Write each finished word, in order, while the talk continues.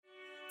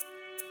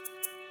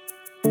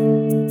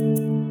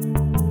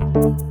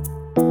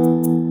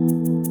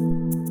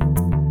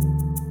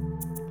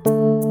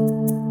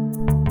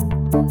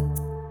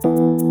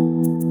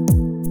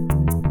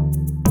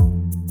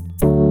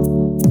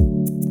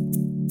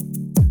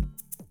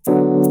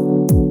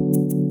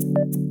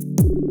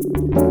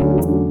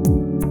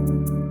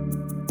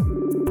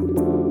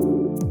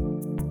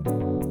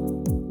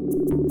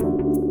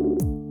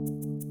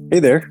Hey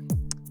there.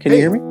 Can you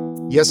hear Hey,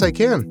 me? yes, I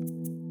can.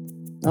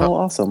 Uh, Oh,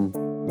 awesome.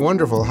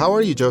 Wonderful. How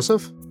are you,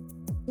 Joseph?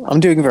 I'm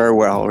doing very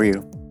well. How are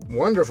you?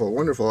 Wonderful,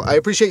 wonderful. I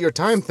appreciate your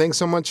time. Thanks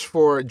so much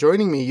for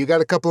joining me. You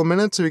got a couple of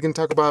minutes so we can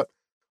talk about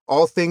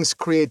all things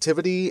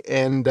creativity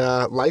and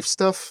life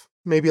stuff,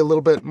 maybe a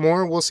little bit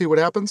more. We'll see what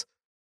happens.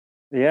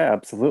 Yeah,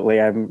 absolutely.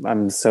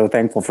 I'm so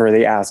thankful for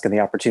the ask and the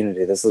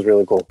opportunity. This is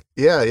really cool.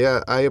 Yeah,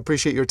 yeah, I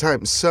appreciate your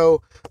time.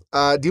 So,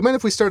 do you mind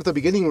if we start at the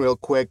beginning real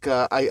quick?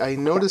 I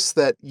noticed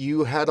that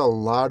you had a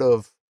lot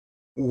of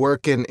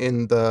work in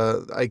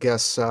the, I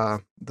guess,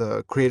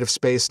 the creative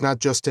space, not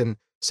just in,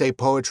 say,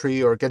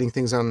 poetry or getting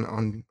things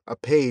on a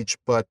page,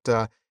 but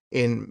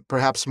in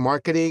perhaps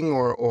marketing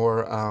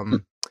or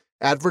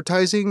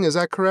advertising. Is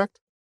that correct?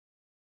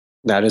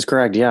 That is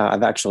correct. Yeah,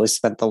 I've actually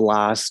spent the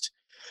last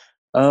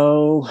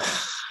oh,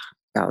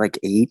 about like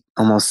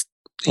almost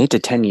 8 to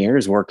 10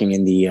 years working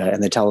in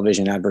the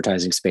television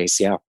advertising space.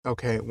 Yeah.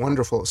 Okay,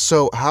 wonderful.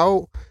 So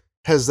how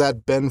has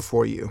that been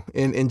for you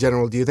in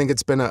general? Do you think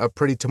it's been a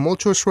pretty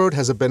tumultuous road?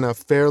 Has it been a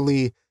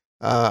fairly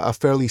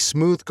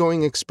smooth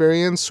going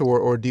experience,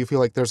 or do you feel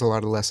like there's a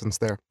lot of lessons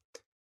there?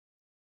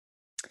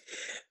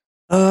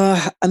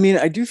 I mean,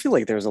 I do feel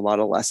like there's a lot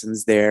of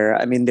lessons there.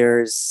 I mean,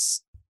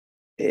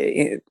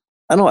 eh,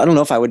 I don't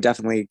know if I would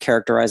definitely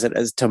characterize it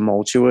as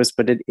tumultuous,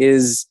 but it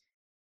is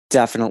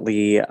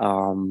definitely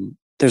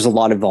there's a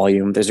lot of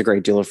volume, there's a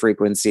great deal of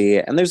frequency,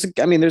 and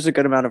I mean there's a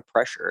good amount of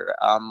pressure.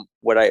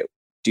 What I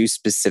do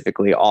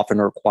specifically often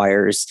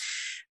requires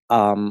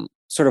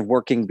sort of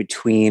working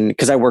between,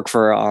 because I work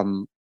for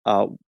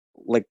uh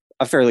like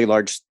a fairly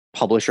large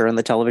publisher in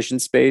the television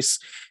space,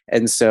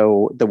 and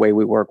so the way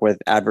we work with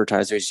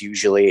advertisers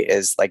usually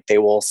is like they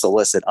will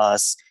solicit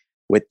us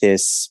with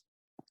this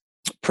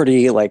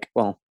pretty, like,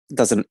 well,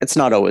 doesn't it's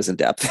not always in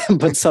depth,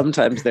 but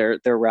sometimes they're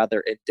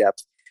rather in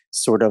depth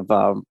sort of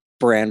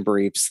brand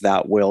briefs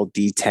that will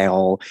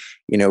detail,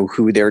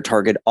 who their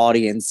target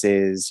audience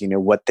is,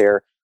 what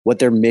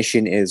their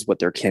mission is, what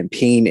their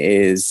campaign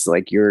is.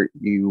 Like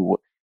you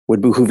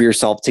would behoove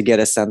yourself to get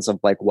a sense of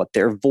like what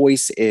their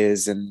voice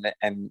is and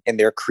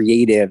their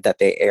creative that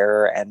they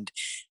air, and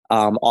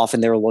often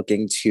they're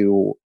looking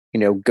to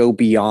go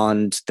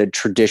beyond the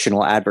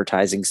traditional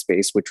advertising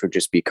space, which would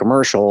just be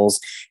commercials,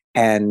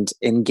 and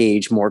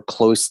engage more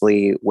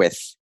closely with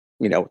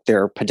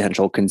their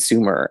potential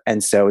consumer.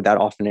 And so that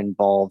often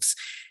involves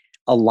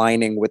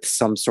aligning with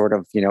some sort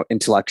of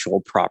intellectual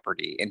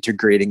property,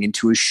 integrating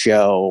into a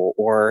show,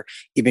 or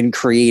even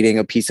creating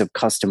a piece of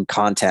custom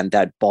content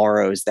that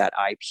borrows that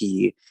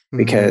IP. Hmm.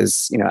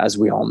 Because as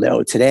we all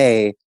know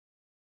today,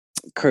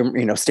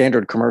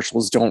 standard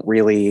commercials don't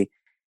really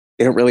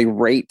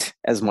rate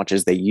as much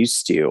as they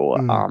used to.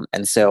 Mm.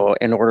 And so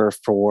in order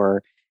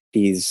for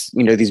these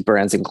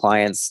brands and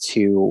clients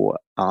to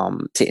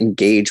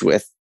engage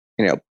with,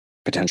 you know,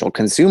 potential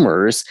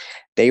consumers,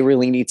 they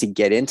really need to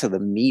get into the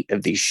meat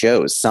of these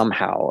shows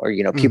somehow. Or,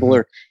 people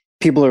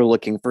Hmm. are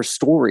looking for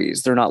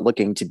stories. They're not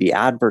looking to be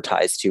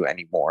advertised to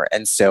anymore.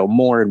 And so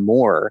more and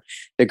more,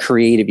 the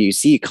creative you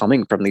see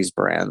coming from these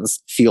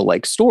brands feel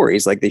like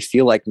stories, like they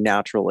feel like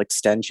natural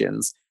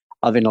extensions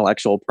of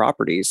intellectual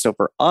property. So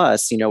for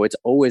us, it's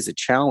always a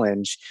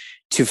challenge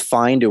to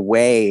find a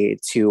way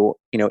to,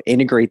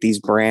 integrate these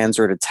brands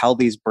or to tell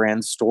these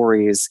brand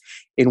stories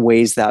in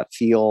ways that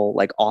feel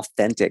like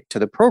authentic to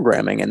the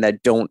programming and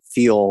that don't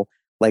feel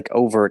like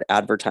overt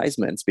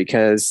advertisements.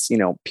 Because,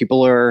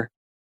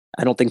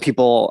 I don't think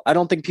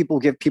people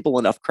give people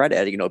enough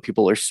credit.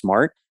 People are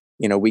smart.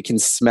 We can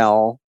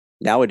smell,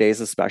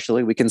 nowadays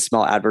especially, we can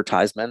smell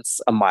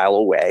advertisements a mile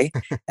away.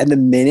 And the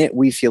minute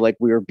we feel like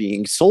we are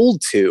being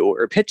sold to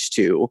or pitched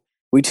to,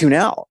 we tune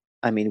out.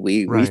 I mean,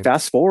 we Right.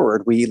 fast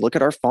forward, we look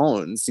at our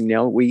phones,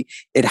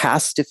 it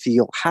has to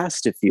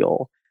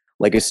feel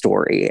like a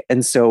story.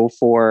 And so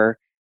for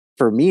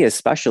me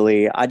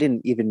especially, I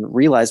didn't even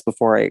realize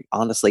before I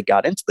honestly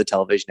got into the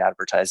television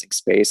advertising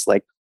space,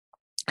 like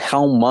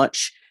how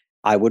much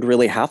I would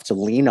really have to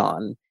lean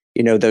on,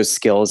 those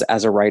skills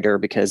as a writer.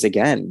 Because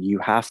again,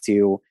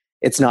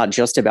 it's not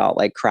just about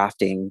like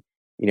crafting,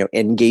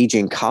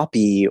 engaging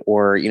copy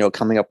or,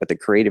 coming up with a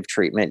creative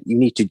treatment. You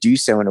need to do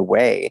so in a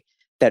way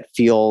that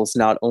feels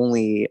not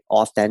only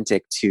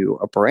authentic to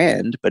a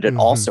brand, but it Hmm.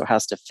 also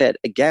has to fit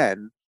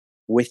again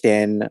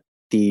within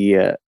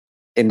the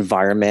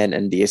environment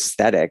and the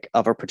aesthetic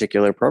of a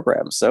particular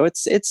program. So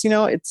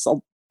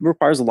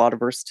requires a lot of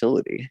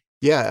versatility.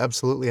 Yeah,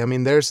 absolutely. I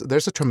mean, there's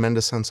a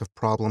tremendous sense of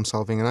problem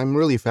solving, and I'm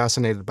really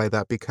fascinated by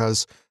that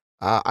because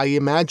I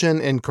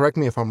imagine, and correct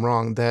me if I'm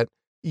wrong, that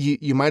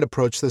you might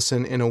approach this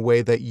in a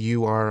way that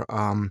you are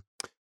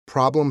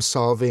problem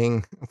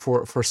solving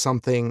for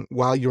something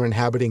while you're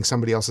inhabiting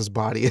somebody else's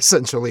body,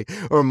 essentially,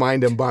 or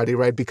mind and body,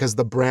 right? Because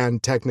the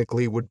brand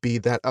technically would be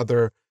that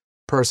other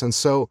person.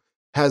 So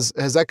has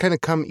that kind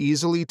of come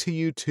easily to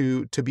you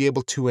to be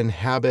able to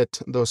inhabit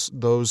those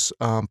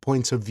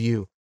points of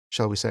view,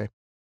 shall we say?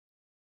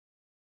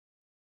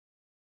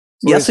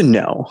 Or Yes is and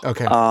no.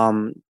 okay.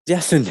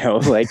 Yes and no.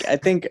 Like I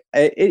think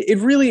it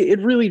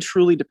really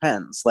truly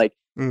depends. Like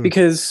Mm,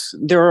 because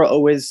there are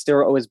always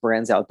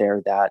brands out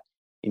there that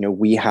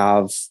we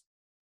have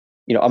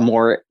a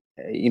more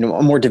a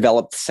more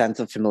developed sense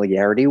of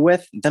familiarity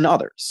with than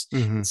others.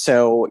 mhm,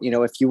 So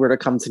if you were to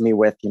come to me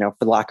with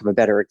for lack of a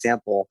better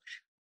example,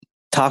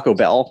 Taco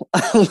Bell.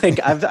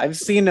 Like I've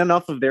seen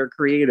enough of their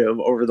creative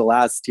over the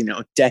last,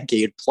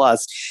 decade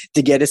plus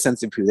to get a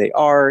sense of who they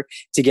are,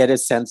 to get a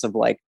sense of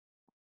like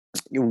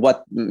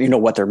what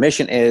their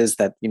mission is,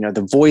 that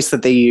the voice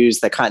that they use,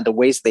 the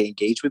ways they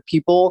engage with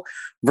people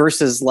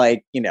versus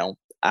like,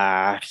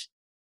 uh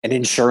an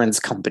insurance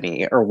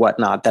company or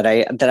whatnot that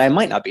I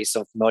might not be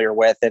so familiar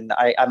with, and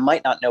I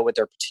might not know what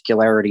their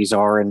particularities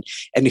are and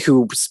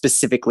who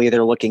specifically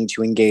they're looking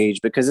to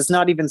engage, because it's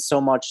not even so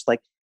much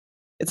like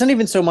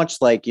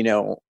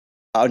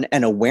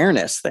an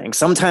awareness thing.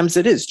 Sometimes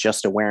it is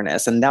just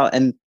awareness, and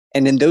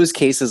in those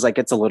cases, like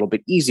it's a little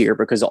bit easier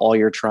because all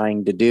you're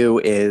trying to do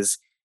is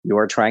you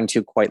are trying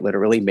to quite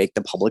literally make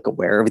the public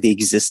aware of the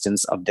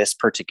existence of this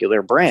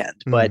particular brand.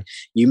 mm, But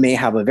you may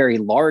have a very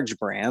large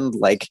brand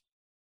like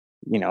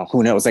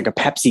who knows, like a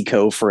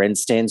PepsiCo, for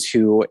instance,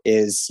 who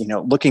is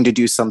looking to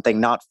do something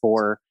not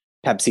for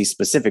Pepsi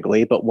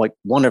specifically, but like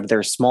one of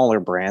their smaller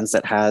brands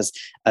that has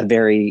a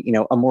very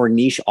a more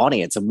niche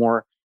audience, a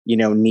more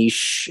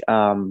niche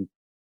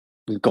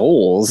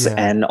goals, yeah.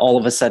 and all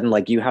of a sudden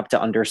like you have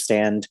to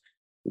understand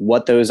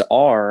what those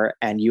are,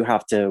 and you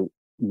have to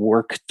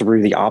work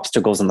through the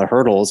obstacles and the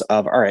hurdles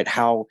of, all right,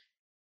 how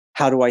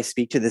do I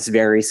speak to this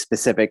very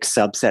specific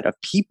subset of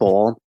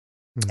people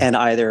Mm, and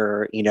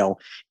either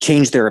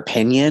change their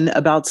opinion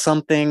about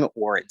something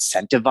or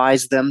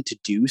incentivize them to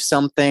do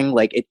something.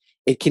 Like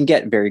it can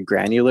get very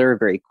granular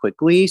very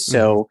quickly. mhm.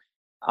 So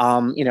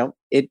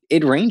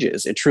it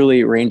ranges, it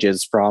truly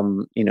ranges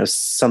from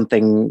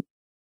something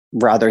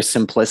rather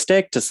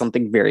simplistic to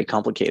something very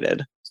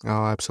complicated.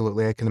 Oh,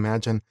 absolutely, I can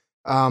imagine.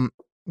 Um,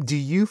 do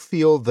you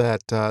feel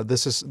that,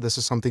 this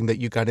is something that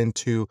you got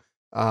into,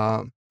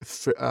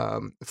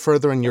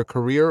 further in your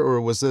career, or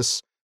was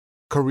this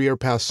career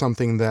path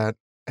something that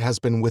has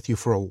been with you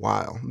for a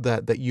while,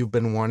 that you've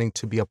been wanting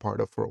to be a part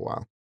of for a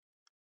while?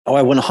 Oh,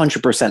 I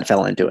 100%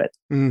 fell into it.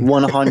 Mm.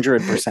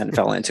 100%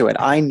 fell into it.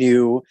 I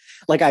knew,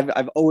 like,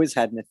 I've always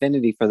had an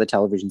affinity for the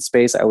television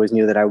space. I always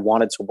knew that I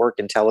wanted to work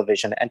in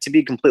television. And to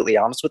be completely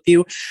honest with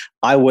you,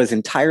 I was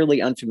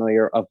entirely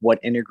unfamiliar of what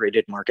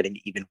integrated marketing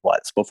even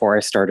was before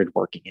I started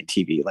working in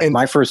TV. Like, And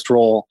my first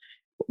role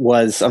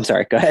was, I'm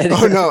sorry, go oh, ahead.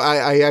 no,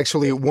 I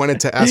actually wanted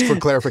to ask for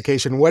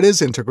clarification. What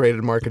is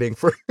integrated marketing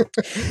for for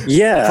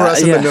Yeah,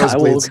 us in the yeah, I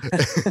will.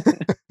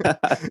 nosebleeds?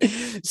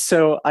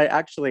 So I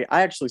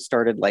actually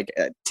started like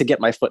to get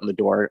my foot in the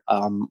door.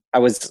 I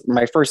was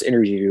my first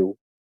interview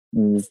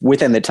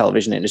within the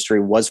television industry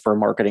was for a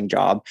marketing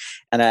job,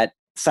 and at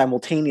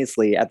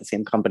simultaneously at the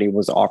same company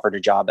was offered a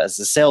job as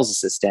a sales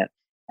assistant.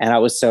 And I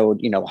was so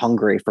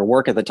hungry for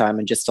work at the time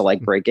and just to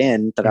like break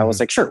in that I was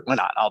Mhm, like, sure, why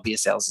not? I'll be a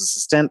sales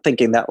assistant,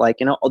 thinking that like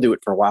I'll do it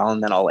for a while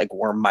and then I'll like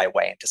worm my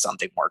way into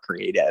something more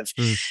creative.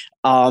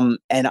 mm,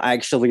 And I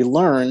actually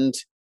learned,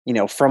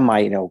 from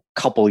my,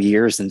 couple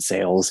years in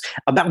sales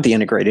about the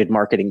integrated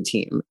marketing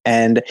team.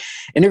 And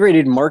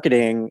integrated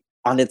marketing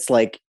on its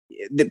like,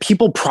 the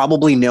people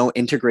probably know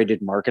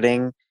integrated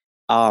marketing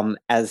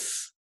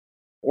as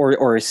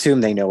or assume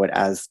they know it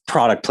as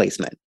product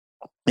placement.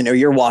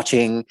 You're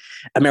watching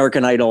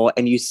American Idol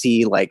and you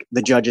see like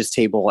the judges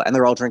table and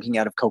they're all drinking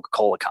out of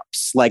Coca-Cola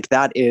cups. Like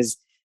that is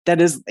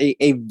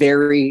a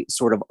very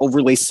sort of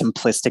overly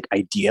simplistic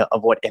idea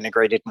of what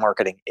integrated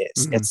marketing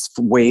is. mhm, It's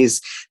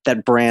ways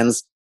that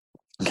brands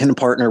can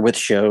partner with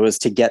shows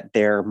to get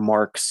their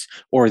marks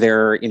or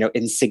their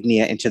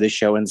insignia into the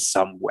show in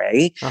some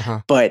way. uh-huh,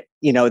 But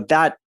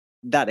that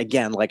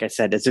again, like I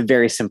said, it's a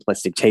very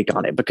simplistic take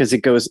on it because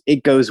it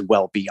goes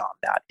well beyond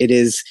that. It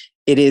is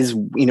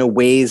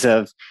ways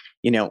of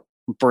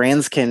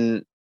brands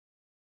can,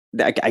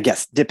 I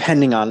guess,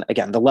 depending on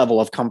again the level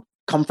of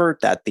comfort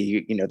that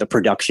the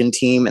production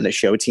team and the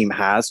show team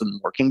has when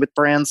working with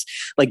brands.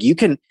 Like you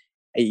can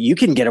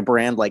get a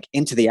brand like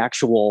into the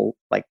actual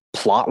like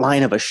plot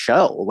line of a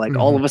show. Like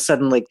all mhm, of a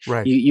sudden, like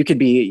right. you could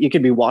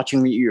be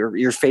watching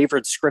your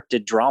favorite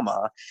scripted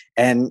drama,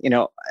 and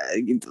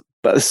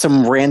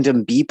some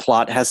random B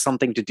plot has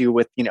something to do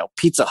with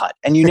Pizza Hut,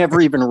 and you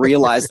never even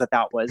realized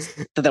that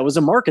was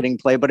a marketing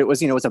play, but it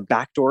was a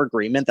backdoor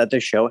agreement that the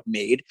show had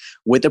made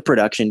with the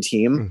production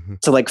team Mhm,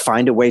 to like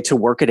find a way to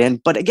work it in,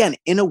 but again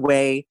in a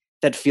way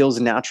that feels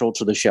natural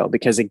to the show,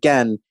 because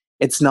again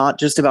it's not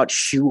just about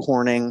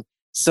shoehorning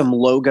some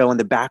logo in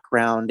the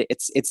background.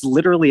 It's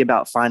literally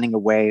about finding a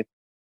way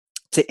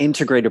to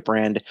integrate a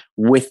brand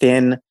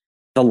within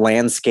the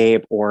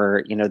landscape,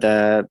 or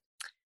the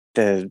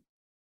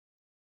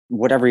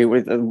whatever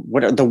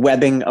what the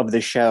webbing of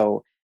the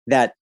show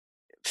that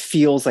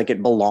feels like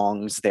it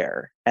belongs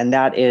there. And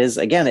that is,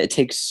 again, it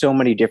takes so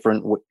many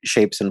different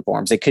shapes and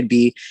forms. It could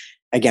be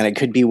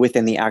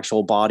within the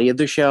actual body of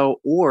the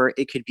show, or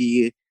it could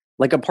be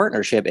like a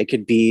partnership. It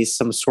could be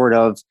some sort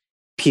of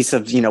piece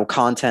of,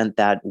 content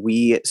that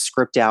we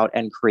script out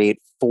and create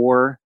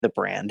for the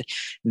brand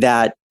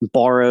that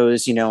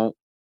borrows,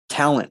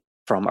 talent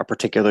from a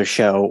particular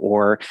show,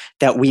 or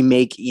that we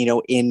make,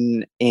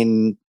 in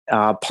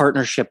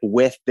partnership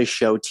with the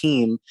show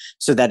team,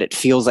 so that it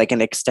feels like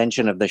an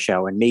extension of the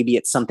show. And maybe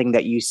it's something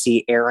that you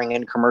see airing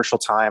in commercial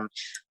time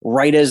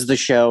right as the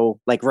show,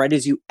 like right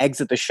as you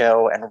exit the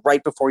show and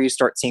right before you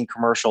start seeing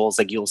commercials,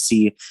 like you'll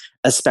see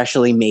a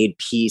specially made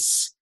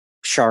piece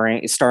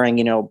starring,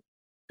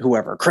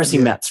 whoever, Chrissy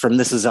Yeah. Metz from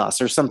This Is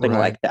Us or something Right.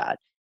 like that.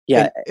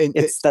 Yeah, And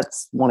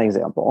that's one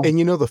example. and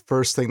the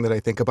first thing that I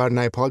think about, and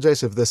I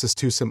apologize if this is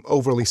too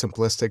overly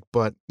simplistic,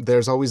 but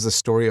there's always the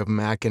story of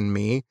Mac and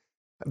Me,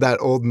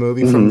 that old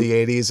movie from Hmm. the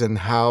 80s, and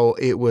how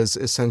it was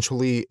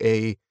essentially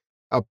a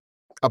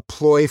a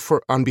ploy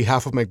for on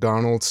behalf of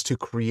McDonald's to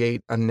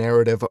create a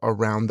narrative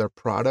around their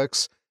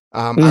products.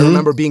 I Hmm.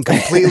 remember being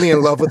completely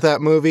in love with that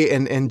movie,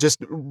 and just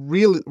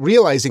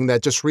realizing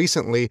that just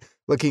recently,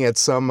 looking at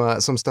some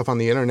stuff on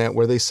the internet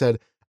where they said,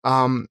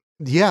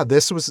 yeah,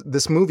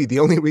 this movie. The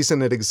only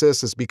reason it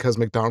exists is because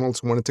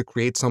McDonald's wanted to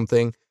create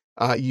something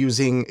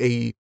using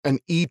an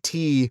ET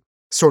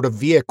sort of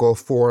vehicle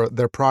for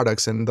their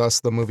products, and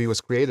thus the movie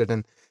was created.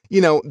 And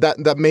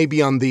that may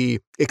be on the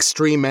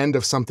extreme end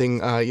of something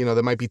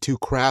that might be too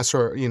crass,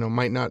 or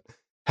might not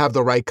have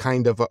the right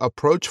kind of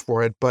approach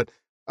for it. But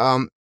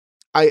um,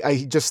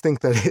 I just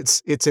think that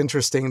it's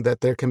interesting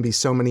that there can be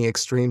so many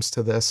extremes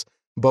to this.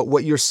 But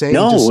what you're saying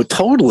No, just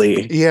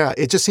totally. yeah,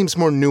 it just seems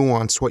more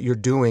nuanced what you're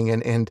doing,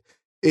 and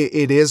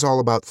it is all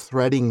about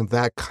threading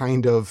that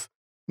kind of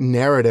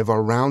narrative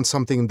around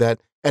something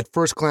that at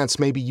first glance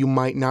maybe you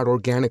might not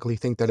organically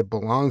think that it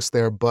belongs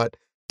there, but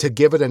to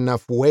give it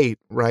enough weight,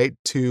 right,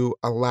 to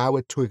allow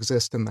it to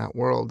exist in that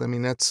world. I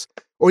mean, that's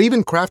or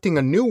even crafting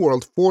a new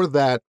world for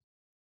that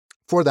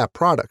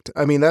product.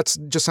 I mean, that's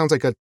just sounds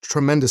like a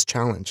tremendous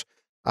challenge.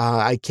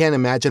 I can't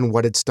imagine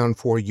what it's done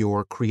for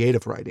your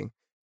creative writing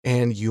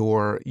and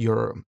your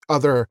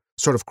other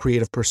sort of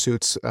creative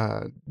pursuits.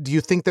 Do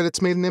you think that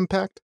it's made an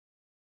impact?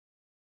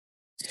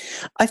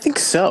 I think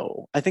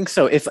so. I think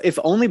so. If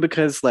only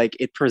because like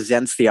it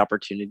presents the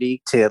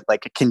opportunity to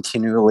like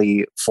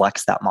continually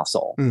flex that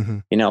muscle. Hmm.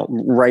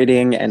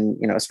 Writing and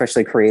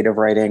especially creative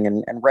writing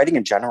and writing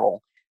in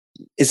general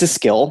is a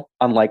skill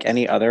unlike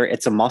any other.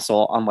 It's a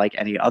muscle unlike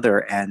any other.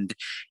 And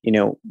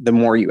the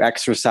more you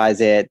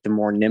exercise it, the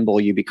more nimble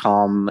you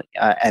become,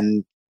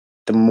 and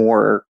the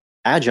more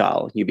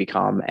agile you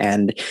become.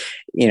 And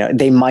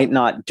they might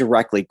not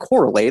directly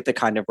correlate, the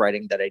kind of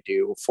writing that I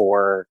do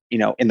for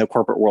in the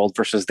corporate world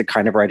versus the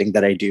kind of writing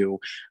that I do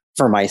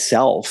for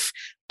myself.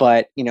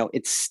 But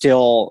it's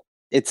still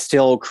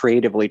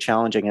creatively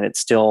challenging, and it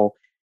still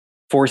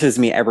forces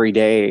me every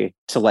day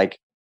to like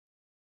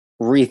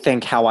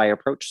rethink how I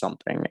approach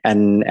something,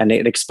 and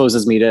it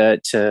exposes me to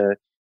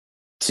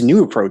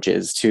new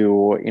approaches,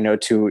 to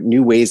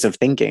new ways of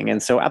thinking.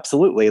 And so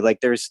absolutely,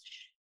 like there's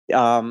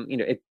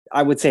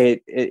I would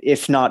say,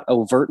 if not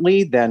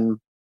overtly, then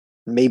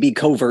maybe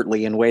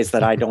covertly, in ways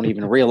that I don't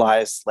even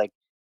realize, like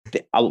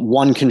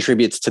one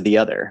contributes to the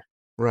other.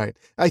 Right.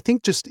 I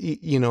think just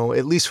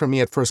at least for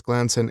me at first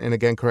glance, and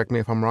again, correct me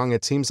if I'm wrong.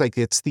 It seems like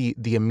it's the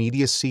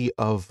immediacy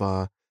of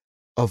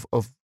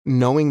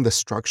knowing the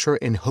structure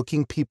and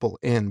hooking people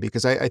in,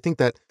 because I think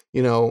that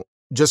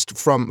just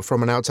from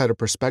an outsider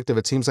perspective,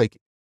 it seems like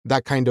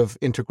that kind of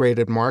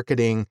integrated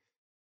marketing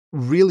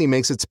really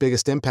makes its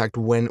biggest impact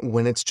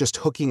when it's just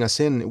hooking us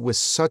in with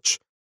such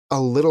a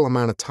little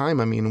amount of time.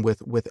 I mean,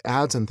 with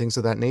ads and things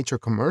of that nature,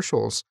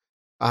 commercials.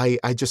 I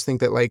just think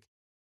that, like,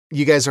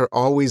 you guys are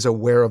always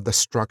aware of the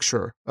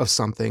structure of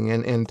something,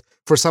 and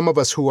for some of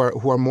us who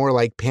are more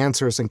like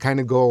pantsers and kind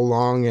of go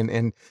along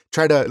and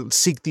try to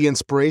seek the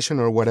inspiration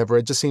or whatever,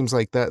 it just seems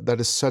like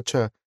that is such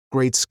a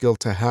great skill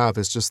to have,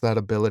 is just that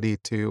ability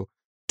to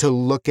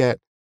look at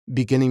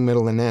beginning,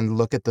 middle, and end,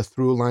 look at the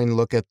through line,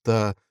 look at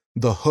the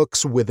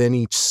hooks within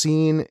each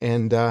scene.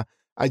 And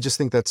I just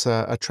think that's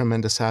a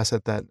tremendous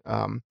asset that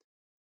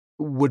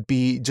would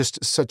be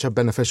just such a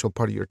beneficial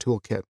part of your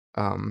toolkit.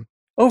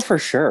 Oh, for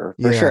sure,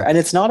 for Yeah. sure. And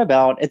it's not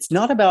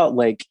about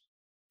like,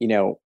 you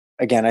know,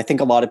 again, I think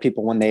a lot of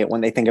people, when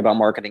they think about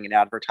marketing and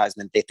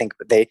advertisement,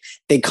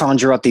 they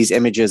conjure up these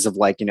images of,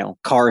 like,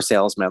 car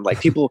salesmen, like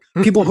people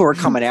who are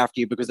coming after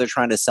you because they're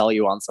trying to sell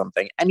you on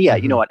something. And yeah,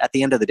 you know Hmm. what, at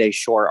the end of the day,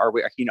 sure, are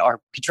we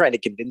trying to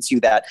convince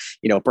you that,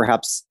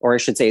 perhaps, or I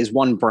should say, is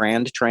one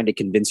brand trying to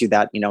convince you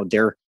that,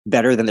 they're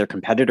better than their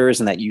competitors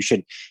and that you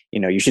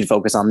should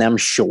focus on them?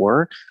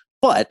 Sure.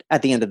 But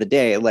at the end of the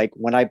day, like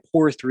when I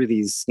pour through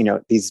these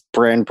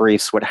brand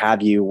briefs, what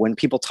have you, when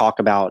people talk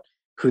about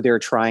who they're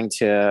trying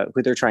to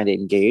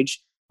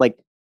engage, like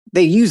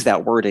they use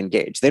that word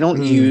engage. They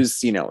don't Mm.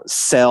 use,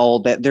 sell.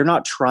 That they're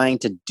not trying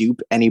to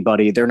dupe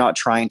anybody. They're not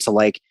trying to,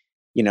 like,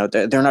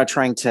 they're not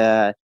trying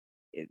to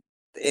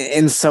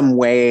in some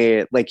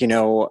way, like,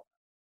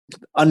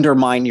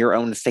 undermine your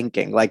own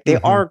thinking. Like they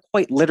Hmm. are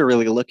quite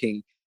literally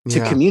looking to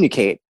Yeah.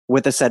 communicate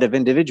with a set of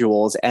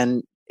individuals.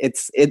 And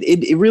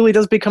it really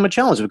does become a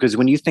challenge, because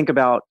when you think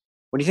about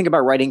when you think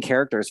about writing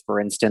characters, for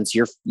instance,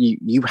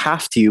 you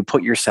have to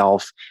put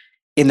yourself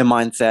in the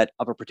mindset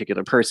of a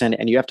particular person,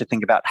 and you have to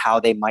think about how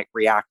they might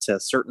react to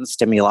certain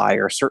stimuli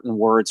or certain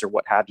words or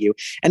what have you.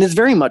 And it's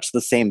very much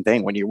the same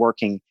thing when you're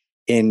working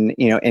in,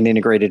 in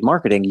integrated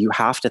marketing. You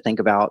have to think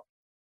about,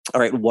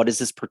 all right, what is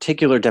this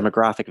particular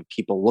demographic of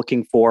people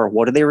looking for?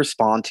 What do they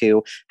respond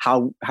to?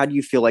 How do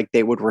you feel like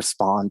they would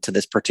respond to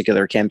this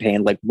particular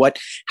campaign? Like,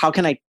 how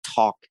can I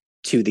talk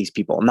to these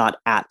people, not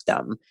at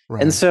them?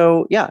 And Right.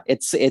 so yeah,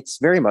 it's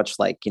very much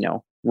like,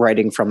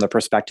 writing from the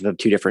perspective of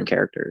two different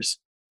characters.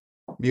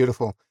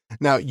 Beautiful.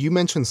 Now, you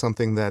mentioned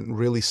something that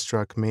really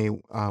struck me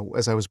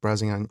as I was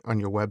browsing on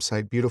your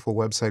website. Beautiful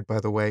website, by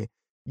the way.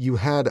 You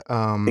had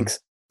Thanks.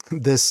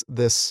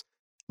 this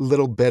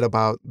little bit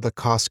about the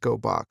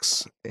Costco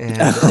box, and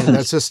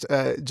that's just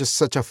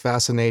such a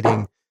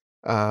fascinating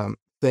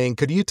thing.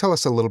 Could you tell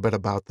us a little bit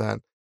about that?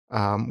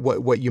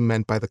 What you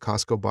meant by the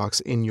Costco box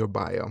in your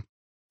bio,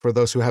 for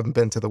those who haven't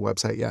been to the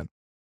website yet.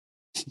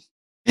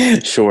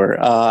 Sure.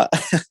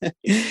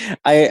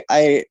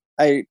 I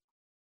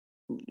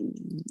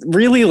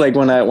really, like,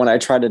 when I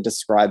try to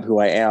describe who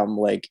I am,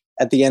 like,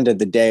 at the end of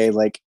the day,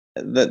 like,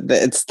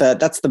 that's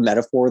the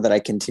metaphor that I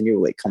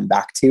continually come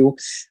back to.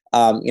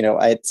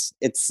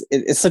 It's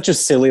such a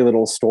silly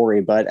little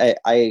story, but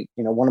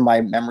one of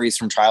my memories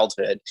from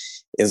childhood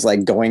is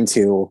like going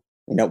to,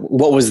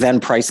 what was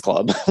then Price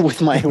Club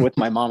with my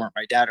mom or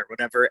my dad or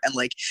whatever, and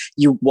like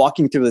you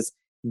walking through this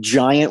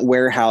giant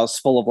warehouse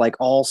full of like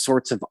all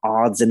sorts of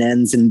odds and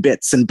ends and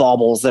bits and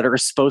baubles that are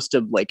supposed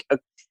to like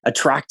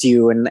attract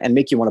you and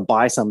make you want to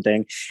buy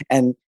something.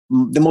 And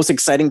the most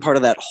exciting part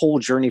of that whole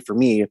journey for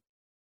me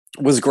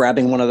was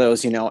grabbing one of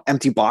those,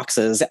 empty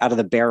boxes out of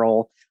the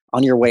barrel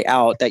on your way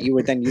out that you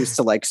would then use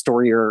to like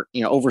store your,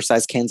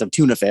 oversized cans of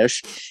tuna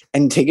fish,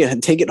 and take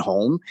it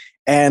home.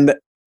 And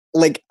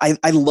like,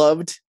 I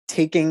loved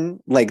taking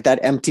like that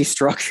empty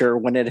structure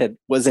when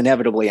was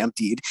inevitably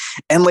emptied,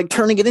 and like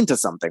turning it into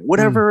something, Mm,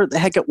 whatever the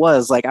heck it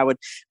was. Like I would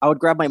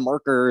grab my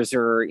markers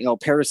or, a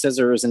pair of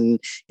scissors and,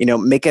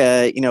 make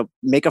a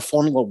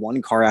Formula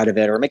One car out of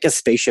it, or make a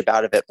spaceship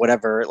out of it,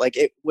 whatever. Like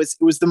it was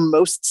the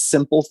most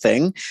simple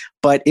thing,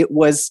 but it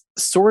was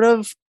sort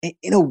of,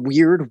 in a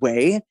weird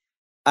way,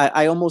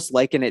 I almost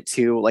liken it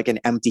to like an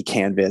empty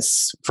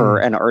canvas for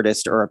mm. an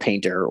artist or a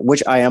painter,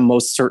 which I am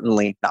most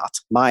certainly not.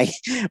 My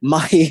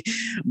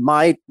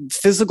my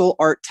physical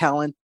art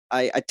talent,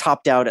 I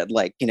topped out at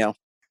like,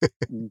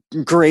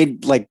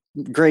 grade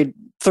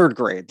third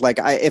grade. Like,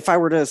 if I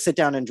were to sit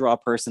down and draw a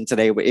person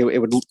today, it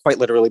would quite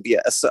literally be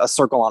a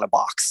circle on a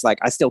box. Like,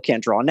 I still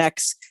can't draw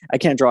necks, I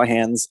can't draw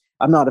hands.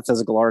 I'm not a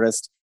physical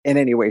artist in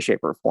any way, shape,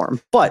 or form.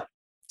 But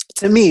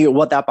to me,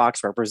 what that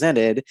box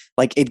represented,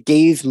 like, it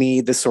gave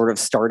me the sort of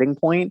starting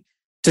point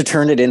to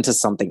turn it into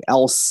something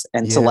else,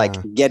 and to like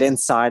Yeah. get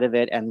inside of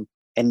it, and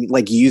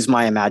like use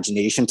my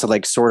imagination to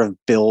like sort of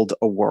build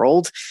a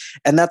world.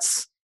 And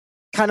that's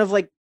kind of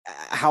like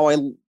how I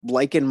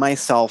liken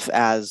myself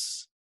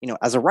as,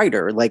 as a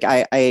writer. Like,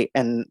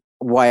 and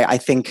why I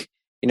think,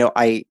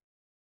 I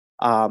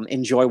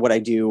enjoy what I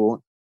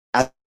do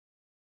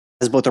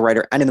as both a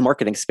writer and in the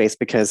marketing space,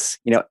 because,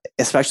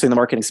 especially in the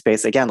marketing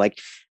space, again, like,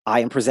 I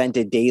am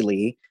presented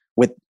daily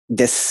with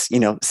this,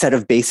 set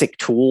of basic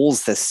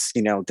tools, this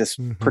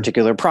Mhm.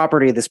 particular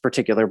property, this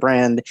particular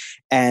brand,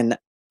 and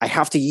I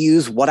have to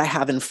use what I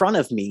have in front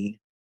of me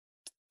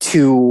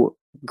to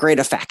great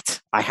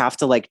effect. I have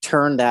to like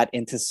turn that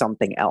into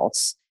something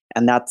else.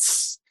 And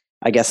that's,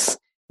 I guess,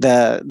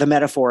 the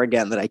metaphor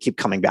again that I keep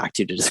coming back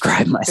to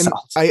describe And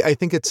myself. I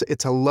think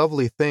it's a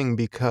lovely thing,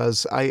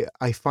 because I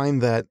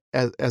find that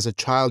as a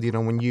child,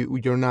 when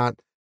you're not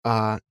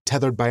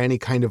tethered by any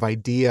kind of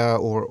idea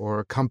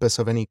or compass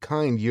of any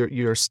kind,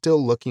 you're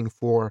still looking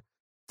for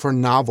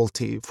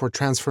novelty, for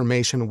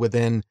transformation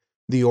within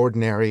the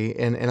ordinary,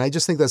 and I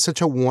just think that's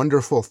such a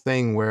wonderful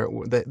thing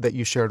that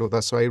you shared with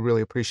us. So I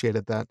really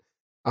appreciated that.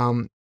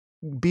 Um,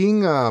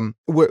 being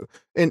where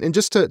and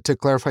just to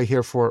clarify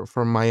here for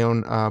my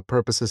own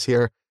purposes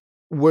here,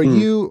 were Mm.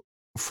 you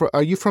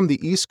are you from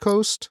the East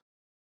Coast?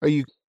 Are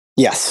you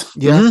Yes.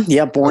 Yeah?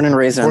 Yeah. Born and Okay.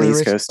 raised on Born the and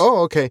East raised? Coast.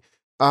 Oh, okay.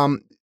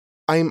 Um,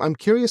 I'm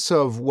curious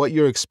of what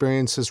your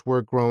experiences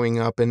were growing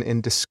up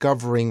and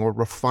discovering or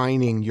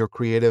refining your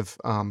creative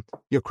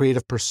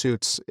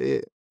pursuits.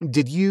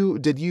 Did you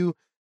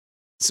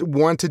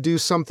want to do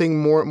something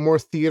more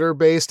theater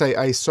based?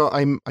 I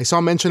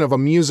saw mention of a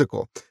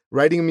musical,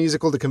 writing a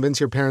musical to convince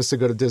your parents to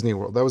go to Disney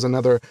World. That was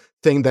another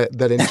thing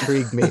that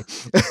intrigued me.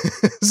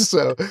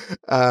 So,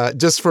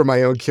 just for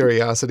my own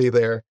curiosity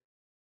there.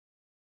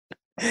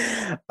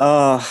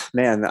 Oh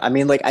man. I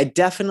mean, like, I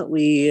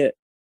definitely,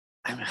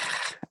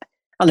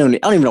 I don't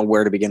even know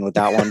where to begin with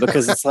that one,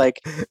 because it's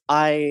like,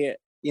 I,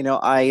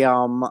 I,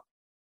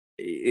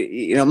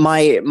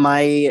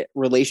 my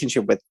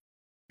relationship with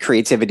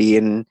creativity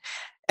and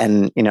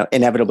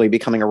inevitably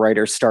becoming a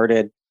writer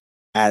started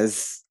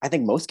as I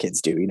think most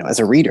kids do, as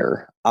a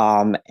reader.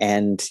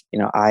 And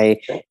I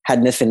had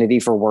an affinity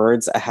for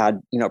words. I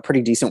had,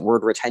 pretty decent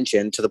word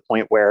retention, to the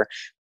point where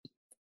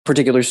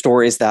particular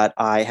stories that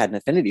I had an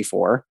affinity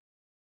for,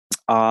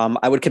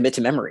 I would commit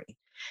to memory.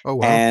 Oh,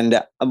 wow.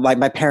 And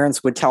my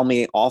parents would tell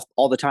me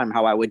all the time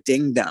how I would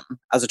ding them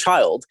as a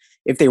child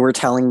if they were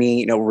telling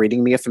me,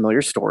 reading me a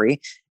familiar story.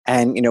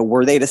 And,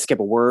 were they to skip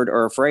a word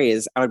or a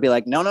phrase, I would be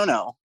like, no, no,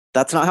 no,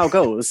 that's not how it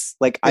goes.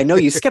 Like, I know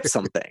you skipped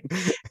something.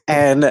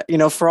 And,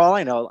 for all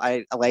I know,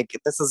 I like,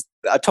 this is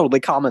a totally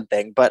common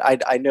thing, but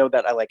I know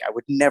that I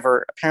would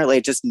never, apparently, I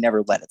just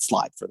never let it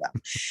slide for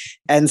them.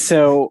 And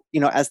so,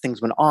 as things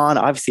went on,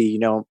 obviously,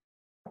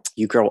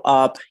 you grow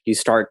up, you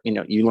start,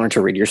 you learn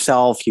to read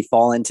yourself, you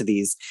fall into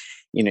these,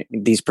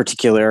 these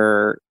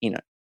particular,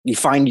 you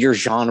find your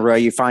genre,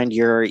 you find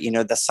your,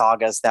 the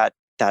sagas that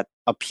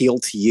appeal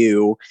to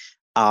you.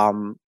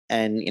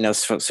 And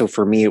so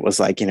for me it was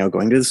like,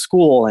 going to the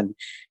school and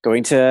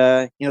going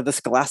to, the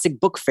scholastic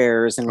book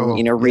fairs and, Oh,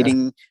 yeah.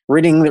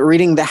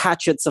 reading the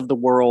Hatchets of the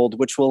world,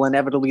 which will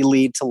inevitably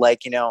lead to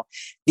like,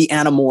 the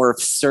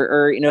Animorphs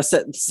or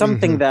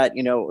something Hmm. that,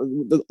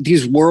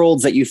 these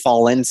worlds that you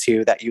fall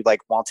into that you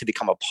like want to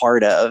become a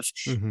part of.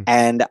 Hmm.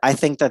 And I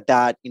think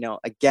that,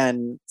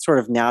 again, sort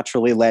of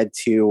naturally led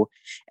to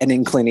an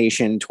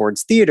inclination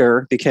towards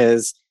theater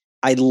because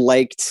I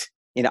liked,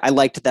 I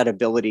liked that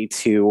ability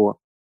to,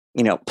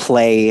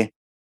 play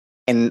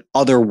in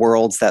other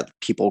worlds that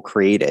people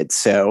created.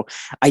 So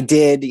I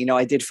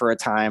did for a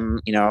time,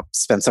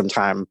 spend some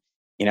time,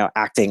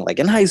 acting like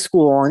in high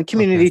school and Okay.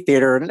 community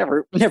theater and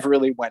never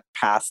really went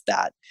past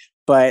that.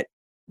 But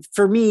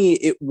for me,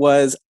 it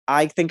was,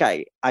 I think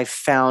I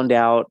found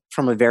out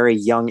from a very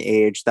young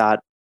age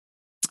that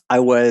I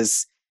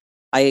was,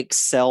 I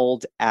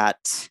excelled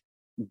at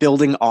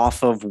building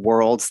off of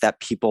worlds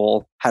that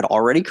people had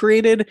already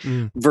created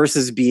Mm,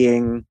 versus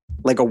being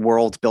like a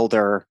world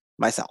builder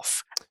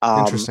myself. Um,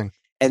 interesting.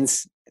 and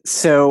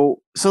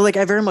so like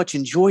I very much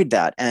enjoyed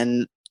that.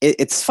 And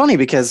it's funny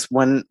because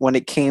when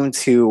it came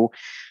to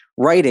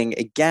writing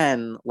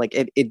again, like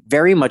it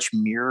very much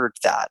mirrored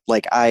that.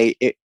 Like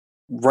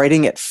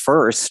writing at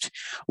first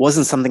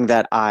wasn't something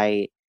that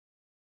I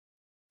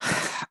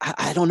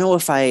don't know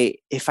if I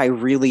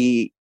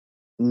really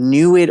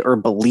knew it or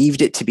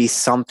believed it to be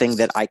something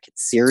that I could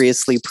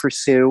seriously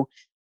pursue.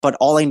 But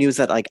all I knew is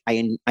that like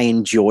I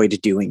enjoyed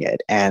doing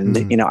it, and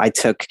Mm, I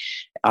took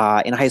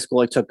in high school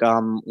I took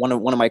one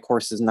of my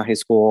courses in the high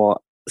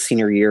school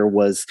senior year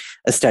was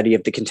a study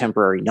of the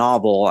contemporary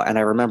novel, and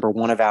I remember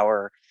one of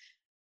our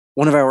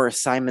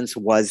assignments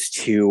was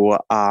to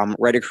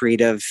write a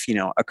creative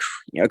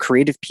a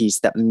creative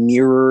piece that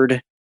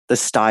mirrored the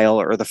style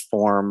or the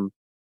form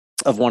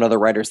of one of the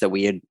writers that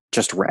we had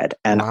just read.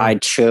 And wow.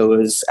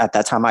 at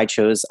that time, I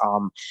chose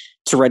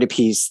to write a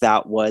piece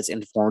that was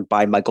informed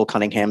by Michael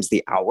Cunningham's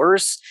The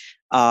Hours.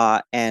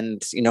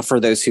 And, for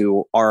those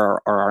who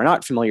are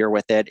not familiar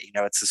with it,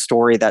 it's a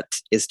story that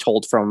is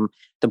told from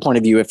the point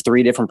of view of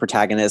three different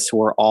protagonists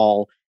who are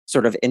all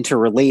sort of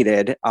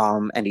interrelated.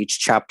 And each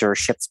chapter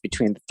shifts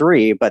between the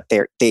three, but they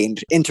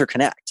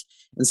interconnect.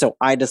 And so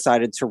I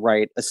decided to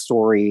write a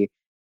story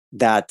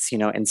that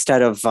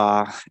instead of if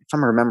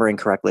I'm remembering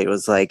correctly, it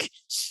was like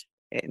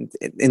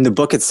in the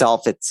book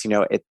itself, it's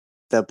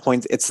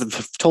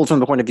it's told from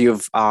the point of view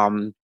of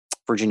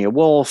Virginia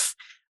Woolf,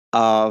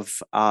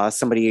 of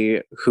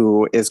somebody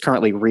who is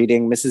currently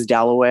reading Mrs.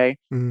 Dalloway,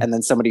 Mm, and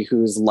then somebody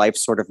whose life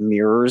sort of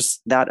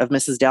mirrors that of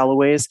Mrs.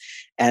 Dalloway's.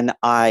 And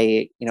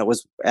I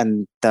was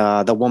and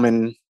the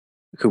woman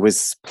who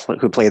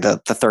played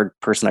the third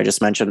person I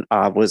just mentioned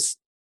was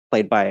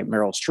played by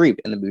Meryl Streep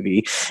in the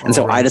movie. And all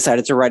so right. I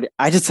decided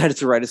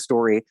to write a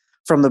story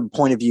from the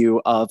point of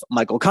view of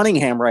Michael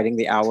Cunningham writing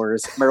The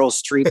Hours, Meryl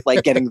Streep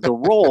like getting the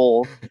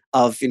role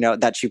of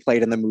that she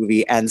played in the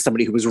movie, and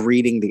somebody who was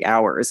reading The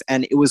Hours.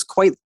 And it was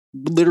quite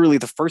literally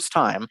the first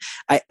time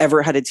I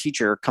ever had a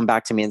teacher come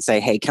back to me and say,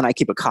 "Hey, can I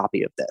keep a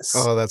copy of this?"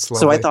 Oh, that's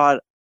So lovely.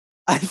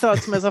 I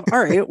thought to myself, all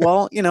right,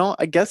 well,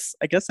 I guess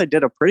I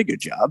did a pretty good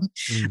job.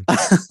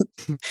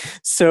 Mm.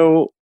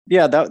 So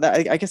yeah,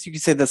 I guess you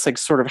could say that's like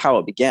sort of how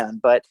it began.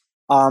 But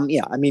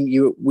yeah, I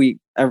mean, we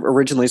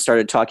originally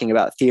started talking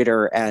about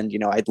theater, and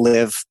I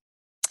live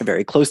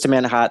very close to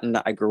Manhattan.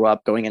 I grew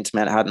up going into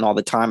Manhattan all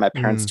the time. My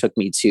parents Mm, took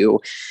me to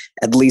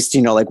at least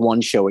like one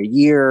show a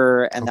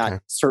year, and that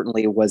okay.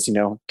 certainly was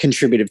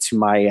contributive to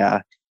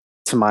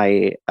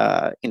my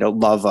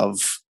love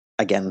of,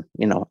 again,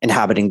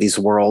 inhabiting these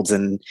worlds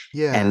and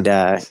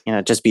Yeah.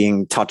 just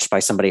being touched by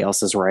somebody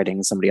else's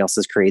writing, somebody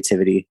else's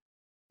creativity.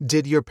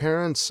 Did your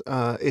parents,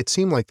 it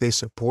seemed like they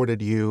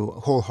supported you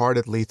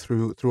wholeheartedly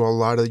through a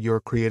lot of your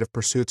creative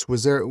pursuits.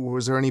 Was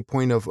there any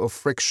point of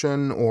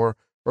friction or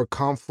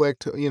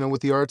conflict,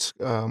 with the arts,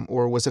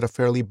 or was it a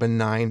fairly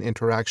benign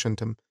interaction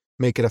to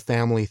make it a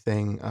family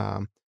thing,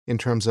 in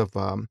terms of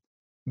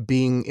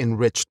being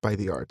enriched by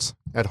the arts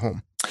at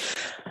home?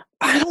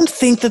 I don't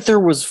think that there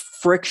was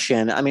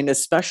friction. I mean,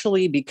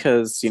 especially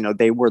because,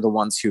 they were the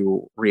ones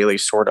who really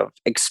sort of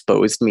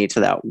exposed me to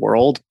that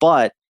world.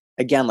 But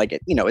again, like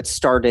it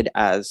started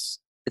as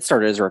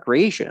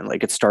recreation,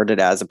 like it started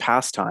as a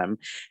pastime.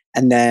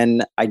 And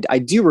then I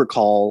do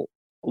recall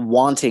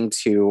wanting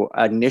to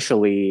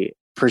initially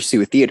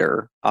pursue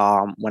theater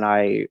when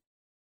I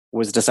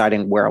was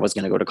deciding where I was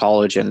going to go to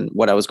college and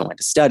what I was going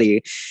to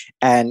study.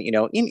 And,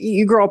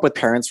 you grow up with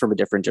parents from a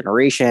different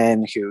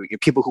generation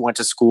people who went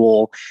to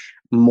school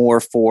more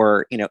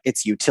for,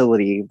 its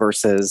utility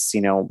versus,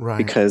 Right.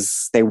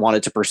 because they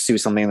wanted to pursue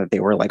something that they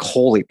were like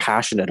wholly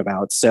passionate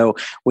about. So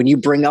when you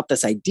bring up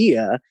this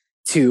idea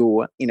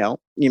to,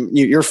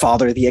 your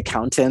father, the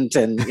accountant,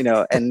 and,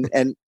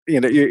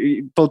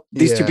 both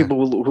these two Yeah.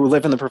 people who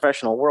live in the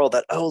professional world,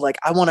 that, oh, like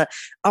I want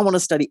to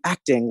study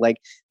acting. Like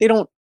they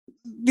don't,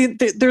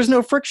 there's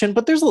no friction,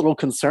 but there's a little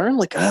concern.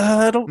 Like,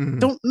 I don't Mhm.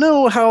 don't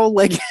know how,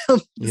 like,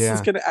 this is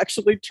Yeah. going to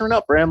actually turn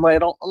up, Ram. I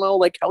don't know,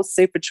 like, how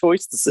safe a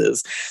choice this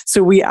is.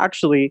 So we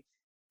actually,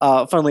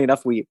 funnily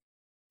enough, we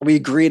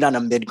agreed on a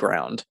mid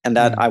ground, and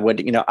that Mm. I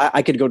would,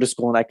 I could go to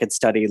school and I could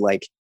study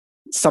like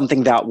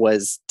something that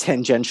was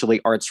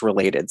tangentially arts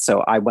related.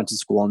 So I went to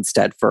school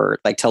instead for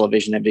like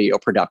television and video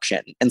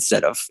production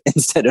instead of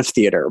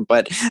theater.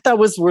 But that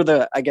was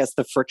where I guess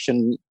the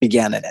friction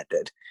began and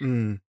ended.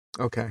 Mm.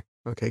 Okay.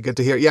 Okay, good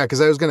to hear. Yeah, because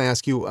I was gonna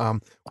ask you,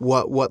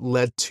 what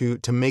led to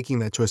making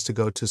that choice to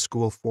go to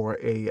school for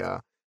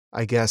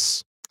I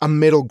guess, a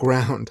middle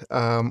ground,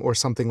 or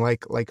something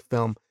like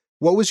film.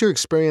 What was your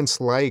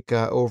experience like,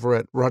 over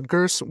at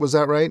Rutgers? Was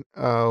that right?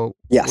 Were you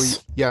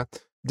Yes. Yeah.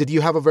 Did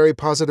you have a very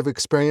positive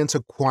experience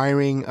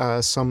acquiring,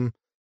 some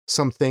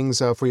things,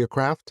 for your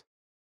craft?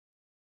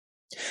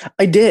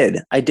 I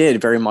did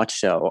very much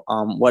so.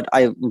 What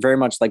I very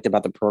much liked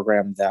about the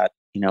program that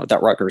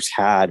Rutgers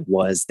had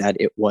was that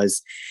it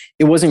was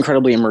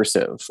incredibly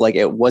immersive. Like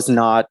it wasn't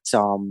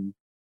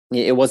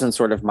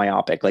sort of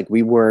myopic. Like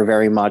we were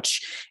very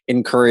much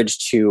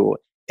encouraged to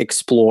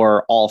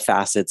explore all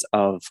facets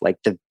of like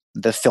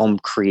the film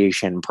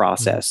creation Mhm.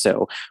 process.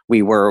 So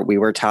we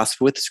were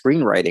tasked with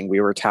screenwriting. We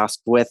were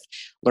tasked with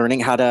learning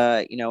how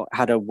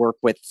to work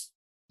with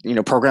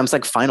programs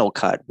like Final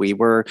Cut. We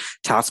were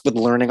tasked with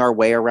learning our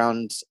way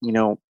around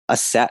a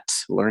set,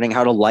 learning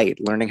how to light,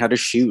 learning how to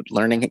shoot,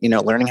 learning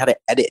how to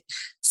edit.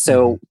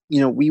 So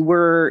Mhm. we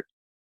were,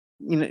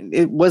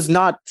 it was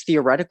not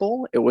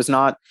theoretical. It was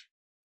not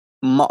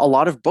a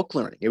lot of book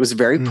learning. It was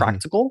very Mhm.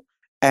 practical.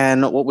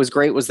 And what was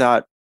great was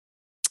that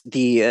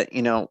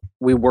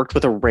we worked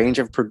with a range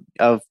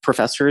of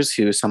professors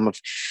who some of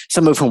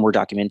whom were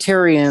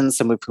documentarians,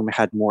 some of whom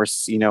had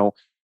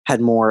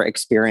more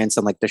experience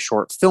in like the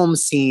short film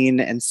scene.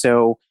 And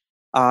so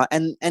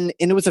and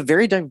it was a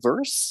very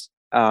diverse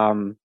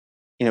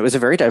it was a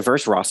very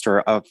diverse roster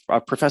of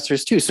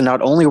professors too. So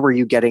not only were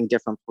you getting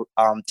different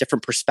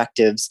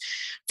perspectives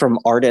from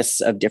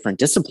artists of different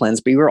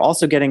disciplines, but you were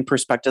also getting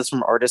perspectives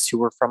from artists who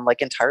were from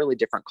like entirely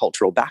different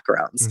cultural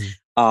backgrounds.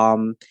 Mhm.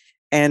 Um,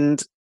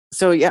 and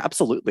so yeah,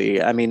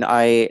 absolutely. I mean,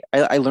 I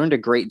learned a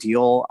great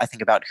deal, I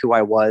think, about who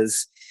I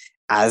was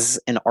as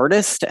an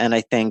artist, and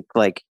I think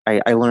like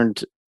I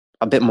learned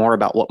a bit more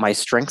about what my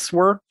strengths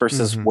were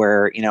versus Mhm.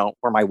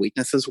 where my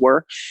weaknesses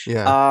were.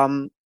 Yeah.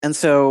 And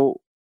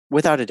so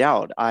without a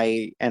doubt,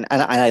 I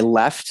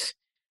left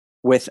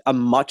with a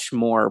much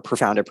more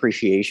profound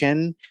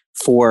appreciation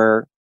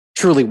for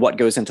truly what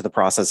goes into the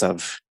process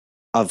of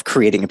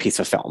creating a piece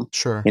of film.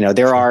 Sure. There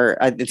Sure.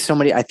 are so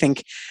many. I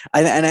think,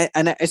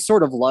 and I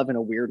sort of love in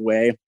a weird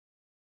way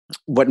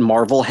what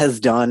Marvel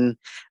has done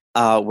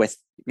with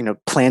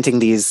planting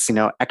these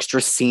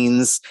extra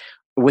scenes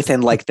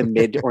within like the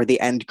mid or the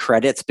end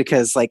credits,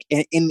 because like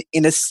in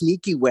a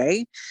sneaky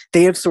way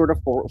they have sort of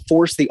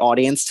forced the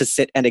audience to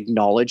sit and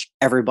acknowledge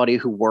everybody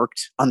who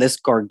worked on this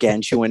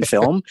gargantuan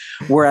film,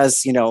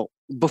 whereas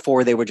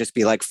before they would just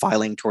be like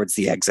filing towards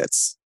the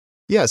exits.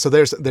 Yeah, so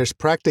there's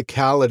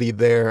practicality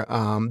there,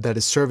 that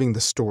is serving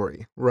the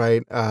story,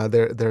 right?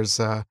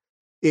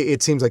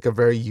 It seems like a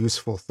very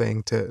useful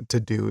thing to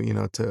do,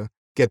 to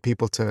get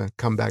people to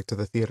come back to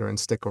the theater and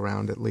stick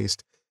around at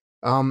least.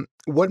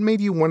 What made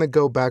you want to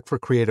go back for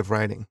creative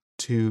writing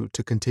to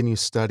continue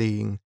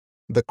studying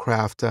the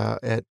craft,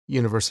 at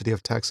University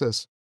of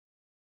Texas?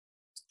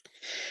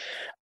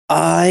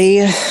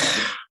 I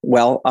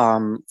well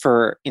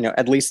for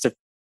at least a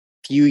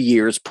few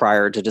years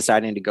prior to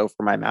deciding to go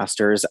for my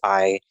master's,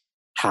 I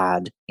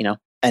had,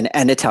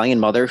 an Italian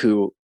mother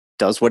who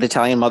does what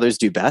Italian mothers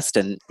do best,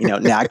 and,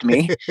 nagged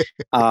me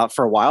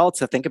for a while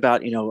to think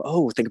about,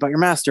 oh, think about your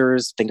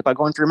master's, think about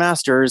going through a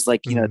master's.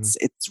 Like, Mhm.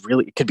 it's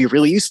really, it could be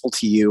really useful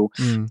to you.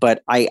 Mm.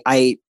 But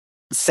I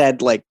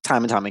said like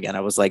time and time again,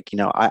 I was like,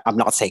 I'm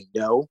not saying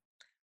no,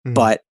 Mhm.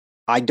 but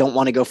I don't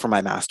want to go for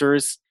my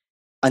master's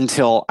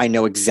until I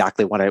know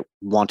exactly what I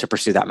want to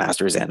pursue that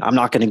master's in. I'm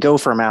not going to go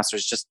for a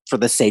master's just for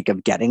the sake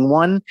of getting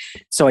one.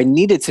 So I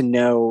needed to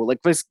know, like,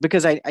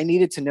 because I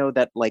needed to know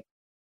that, like,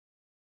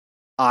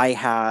 I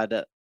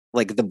had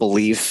like the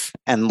belief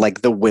and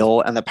like the will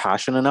and the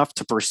passion enough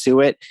to pursue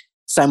it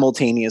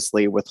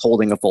simultaneously with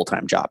holding a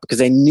full-time job,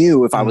 because I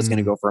knew if I was going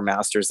to Mm. go for a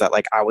master's that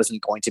like I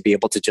wasn't going to be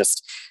able to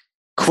just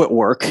quit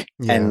work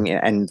Yeah.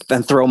 and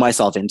then throw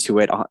myself into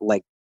it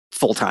like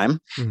full time.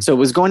 Mm. So it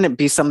was going to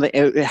be something.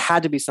 It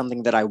had to be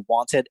something that I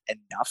wanted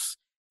enough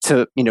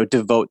to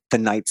devote the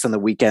nights and the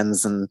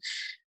weekends and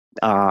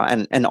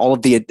all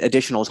of the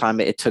additional time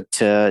it took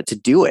to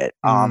do it.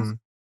 Mm.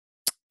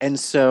 And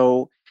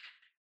so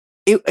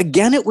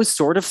it was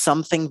sort of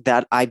something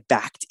that I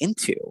backed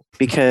into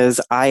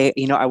because I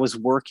was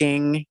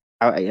working.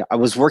 I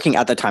was working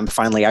at the time.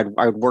 Finally,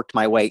 I'd worked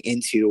my way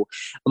into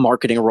a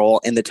marketing role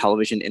in the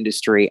television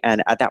industry,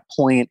 and at that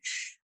point,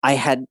 I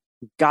had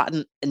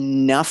gotten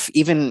enough,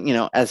 even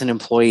as an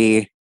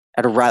employee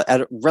at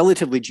a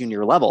relatively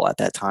junior level at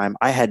that time.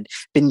 I had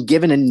been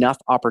given enough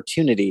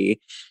opportunity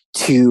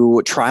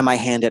to try my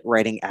hand at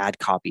writing ad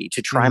copy,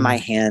 to try my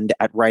Mm, hand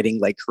at writing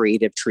like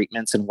creative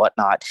treatments and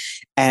whatnot,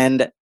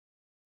 and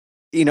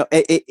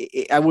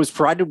I was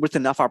provided with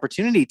enough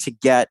opportunity to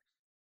get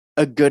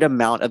a good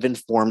amount of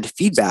informed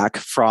feedback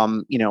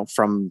from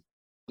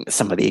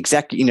some of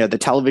the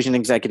television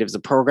executives, the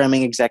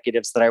programming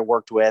executives that I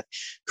worked with,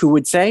 who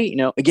would say,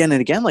 again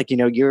and again, like,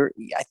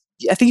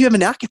 I think you have a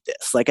knack at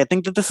this. Like, I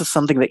think that this is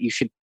something that you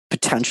should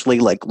potentially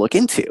like look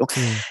into.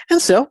 mm,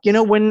 And so,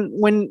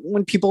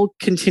 when people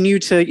continue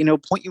to,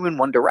 point you in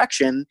one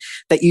direction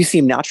that you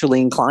seem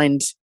naturally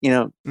inclined,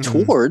 mm,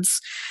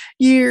 towards,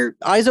 your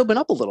eyes open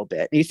up a little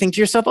bit and you think to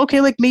yourself, okay,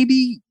 like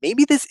maybe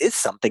this is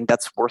something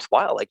that's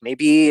worthwhile. Like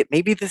maybe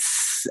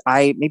this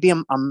I maybe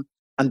I'm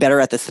better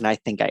at this than I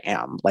think I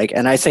am. Like,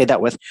 and I say that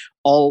with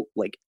all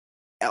like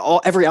all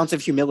every ounce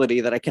of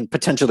humility that I can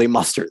potentially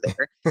muster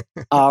there.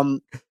 Um,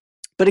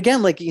 but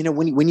again, like,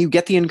 when you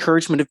get the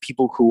encouragement of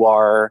people who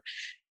are,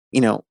 you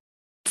know,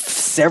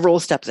 several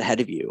steps ahead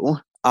of you,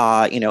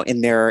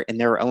 in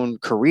their own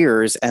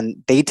careers,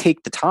 and they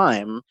take the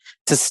time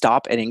to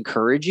stop and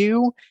encourage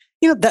you,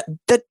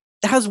 that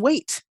has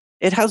weight.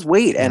 It has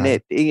weight, and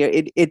right.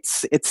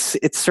 it's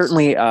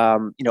certainly a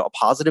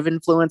positive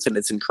influence, and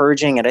it's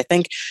encouraging. And I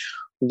think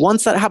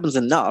once that happens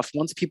enough,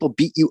 once people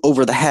beat you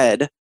over the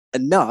head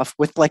enough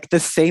with like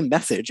the same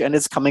message, and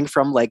it's coming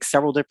from like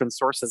several different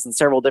sources and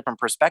several different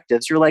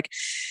perspectives, you're like,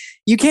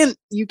 you can't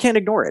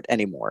ignore it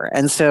anymore.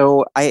 And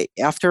so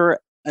after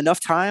enough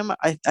time,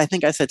 I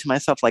think I said to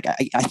myself, like,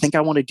 I think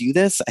I want to do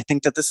this. I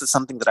think that this is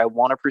something that I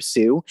want to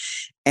pursue.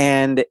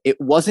 And it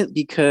wasn't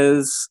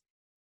because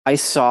I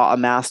saw a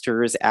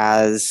master's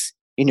as,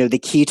 the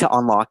key to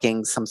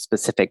unlocking some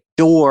specific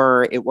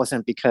door. It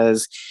wasn't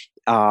because,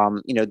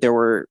 there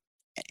were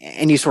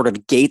any sort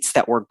of gates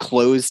that were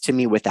closed to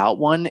me without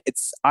one.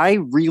 I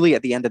really,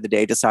 at the end of the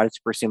day, decided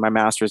to pursue my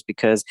master's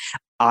because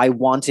I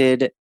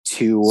wanted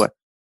to,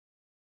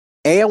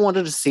 I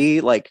wanted to see,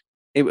 like,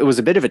 it was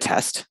a bit of a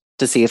test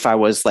to see if I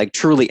was like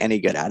truly any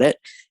good at it.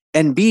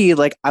 And B,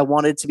 like, I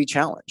wanted to be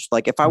challenged.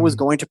 Like, if I was Mm,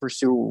 going to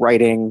pursue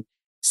writing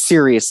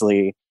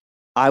seriously,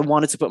 I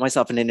wanted to put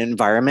myself in an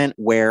environment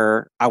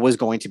where I was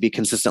going to be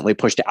consistently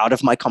pushed out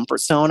of my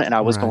comfort zone, and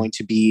I was right. going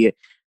to be,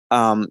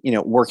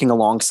 working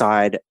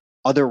alongside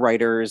other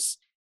writers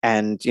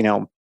and,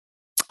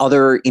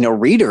 other,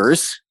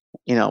 readers,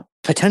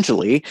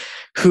 potentially,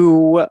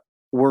 who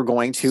were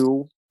going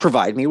to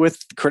provide me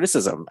with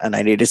criticism. And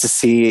I needed to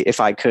see if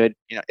I could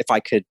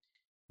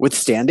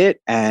withstand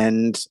it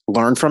and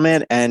learn from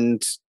it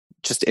and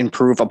just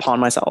improve upon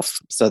myself.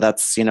 So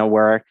that's,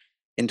 where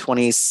in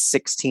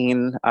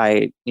 2016,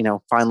 I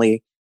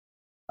finally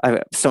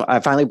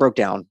broke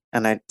down,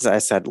 and I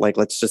said, like,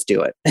 let's just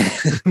do it.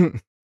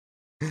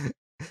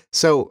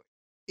 So,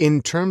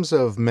 in terms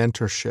of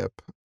mentorship,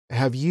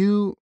 have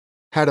you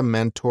had a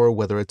mentor,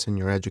 whether it's in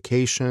your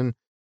education,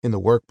 in the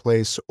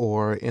workplace,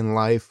 or in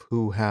life,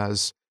 who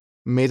has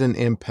made an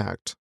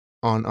impact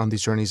on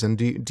these journeys? And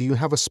do you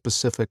have a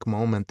specific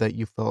moment that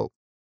you felt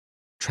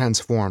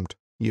transformed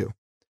you?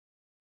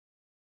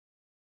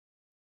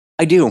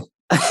 I do.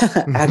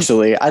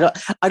 Actually, I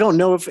don't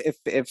know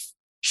if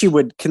she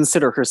would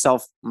consider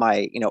herself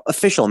my,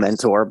 official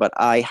mentor, but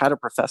I had a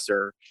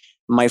professor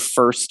my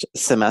first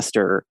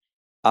semester,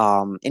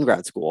 in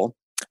grad school,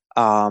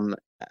 um,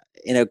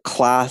 in a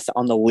class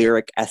on the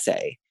lyric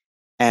essay.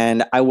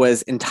 And I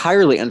was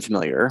entirely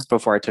unfamiliar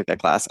before I took that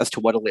class as to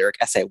what a lyric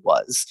essay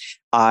was.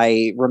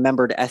 I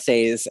remembered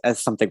essays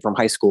as something from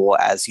high school,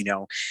 as,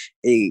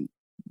 a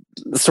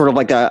sort of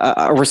like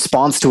a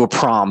response to a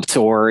prompt,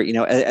 or,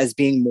 as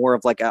being more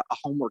of like a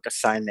homework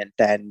assignment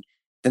than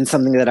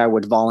something that I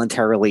would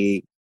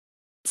voluntarily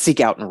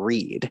seek out and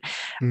read,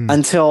 Mm,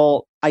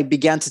 until I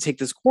began to take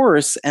this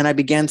course and I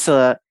began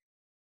to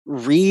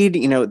read,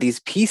 these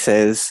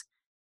pieces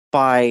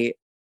by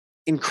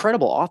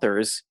incredible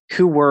authors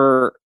who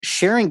were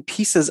sharing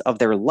pieces of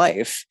their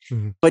life,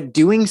 mhm, but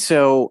doing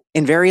so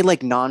in very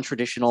like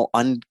non-traditional,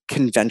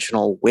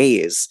 unconventional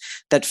ways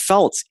that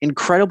felt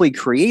incredibly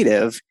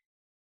creative,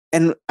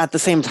 and at the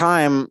same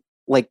time,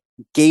 like,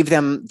 gave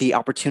them the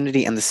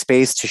opportunity and the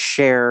space to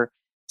share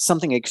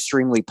something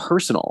extremely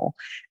personal.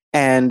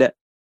 And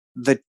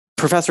the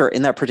professor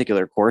in that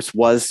particular course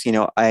was,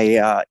 an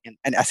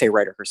essay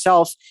writer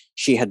herself.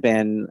 She had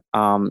been,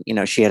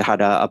 she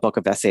had a book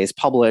of essays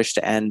published,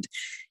 and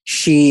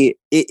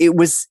it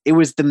was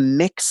the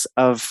mix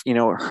of,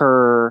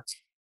 her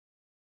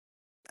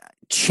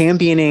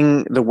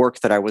championing the work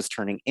that I was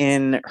turning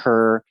in,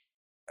 her,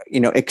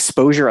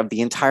 exposure of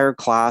the entire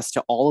class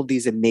to all of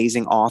these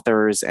amazing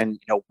authors, and,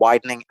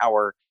 widening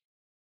our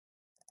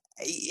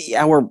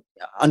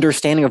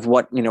understanding of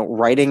what,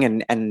 writing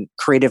and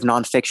creative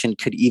nonfiction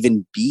could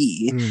even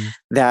be, Mm.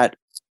 that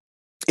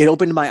it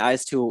opened my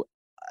eyes to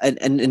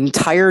an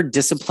entire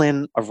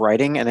discipline of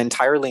writing, an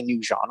entirely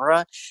new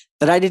genre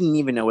that I didn't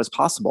even know was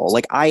possible.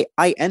 Like I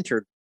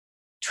entered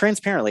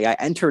transparently, I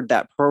entered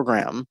that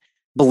program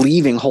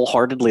believing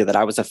wholeheartedly that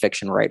I was a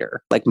fiction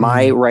writer. Like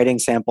my Mm. writing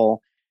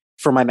sample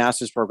for my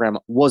master's program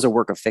was a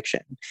work of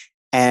fiction.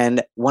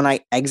 And when I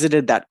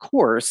exited that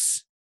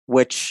course,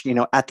 which,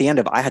 at the end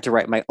of, I had to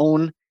write my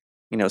own,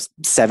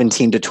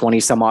 17 to 20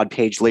 some odd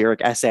page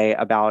lyric essay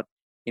about,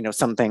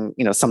 something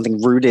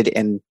rooted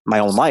in my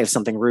own life,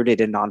 something rooted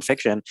in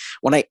nonfiction.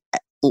 When I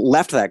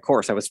left that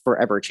course, I was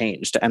forever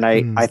changed. And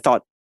I Mm.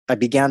 thought, I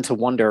began to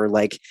wonder,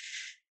 like,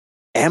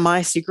 am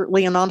I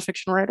secretly a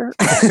nonfiction writer?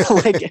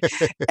 Like,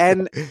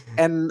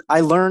 and I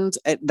learned,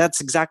 that's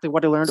exactly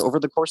what I learned over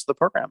the course of the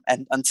program.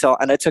 And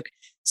I took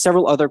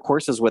several other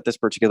courses with this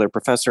particular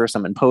professor,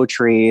 some in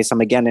poetry,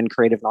 some again in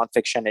creative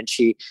nonfiction. And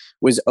she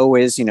was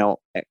always,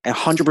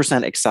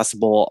 100%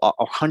 accessible,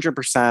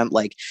 100%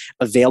 like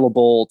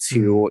available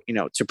Mm.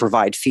 to, to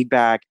provide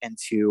feedback and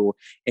to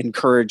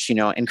encourage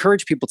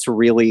people to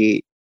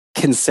really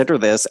consider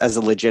this as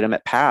a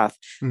legitimate path.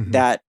 Mhm.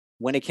 That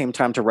when it came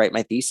time to write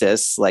my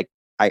thesis, like,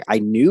 I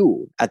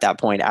knew at that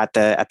point, at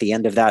the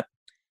end of that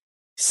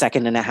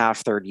second and a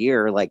half, third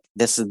year, like,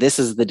 this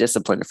is the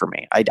discipline for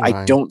me. I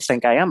Right. don't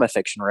think I am a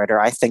fiction writer.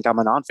 I think I'm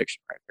a nonfiction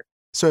writer.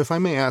 So if I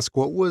may ask,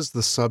 what was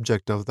the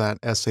subject of that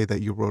essay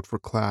that you wrote for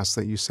class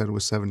that you said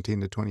was 17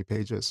 to 20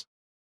 pages,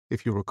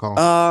 if you recall?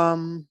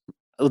 Um,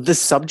 the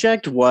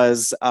subject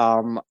was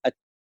a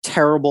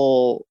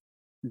terrible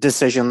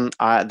decision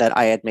that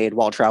I had made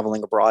while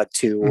traveling abroad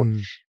to,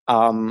 Mm.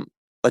 um,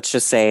 let's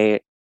just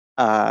say,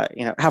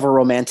 have a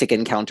romantic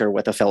encounter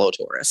with a fellow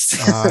tourist.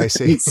 I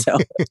see. and so,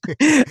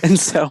 and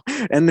so,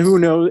 and who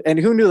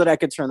knew that I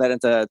could turn that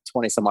into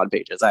 20 some odd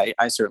pages? I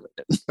certainly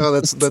Oh,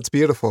 that's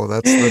beautiful.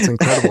 That's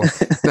incredible.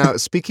 Now,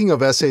 speaking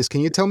of essays,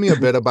 can you tell me a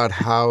bit about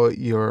how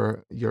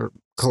your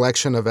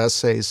collection of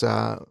essays,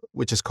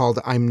 which is called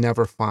 "I'm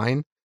Never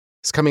Fine,"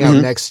 is coming out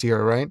Mhm. next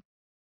year, right?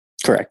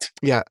 Correct.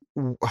 Yeah.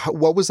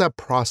 What was that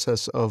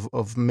process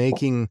of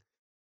making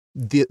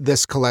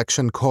this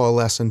collection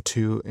coalesce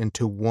into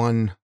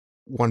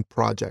one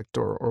project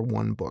or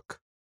one book?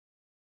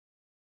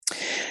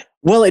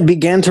 Well, it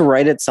began to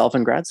write itself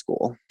in grad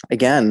school.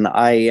 Again,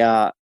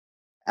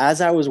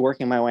 as I was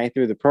working my way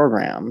through the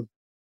program,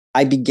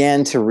 I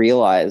began to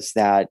realize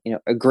that,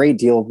 a great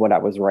deal of what I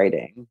was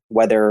writing,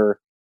 whether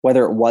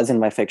it was in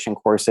my fiction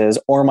courses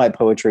or my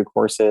poetry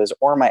courses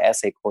or my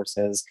essay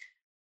courses,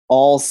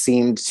 all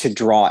seemed to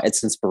draw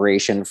its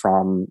inspiration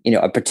from,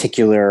 a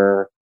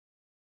particular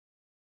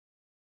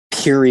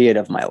period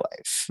of my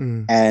life.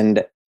 Mm.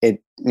 And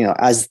it,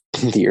 as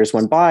the years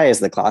went by, as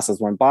the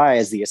classes went by,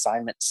 as the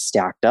assignments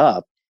stacked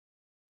up,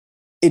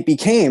 it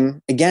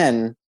became,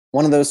 again,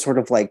 one of those sort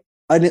of like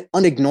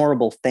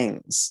unignorable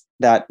things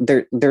that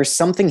there's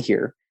something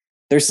here.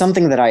 There's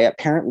something that I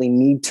apparently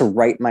need to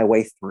write my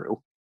way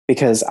through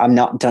because I'm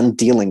not done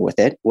dealing with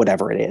it,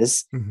 whatever it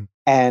is. Mhm.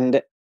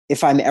 And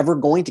if I'm ever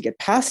going to get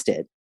past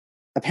it,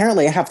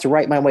 apparently I have to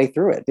write my way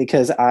through it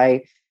because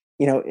I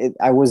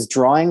was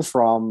drawing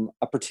from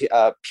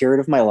a period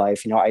of my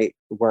life,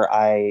 where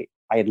I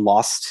had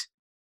lost,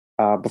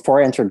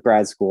 before I entered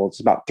grad school,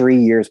 it's about 3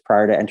 years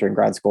prior to entering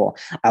grad school,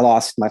 I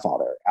lost my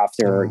father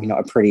after, Oh.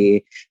 a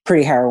pretty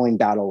harrowing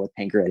battle with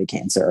pancreatic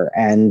cancer.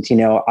 And,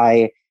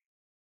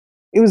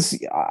 it was,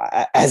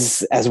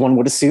 as one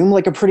would assume,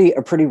 like a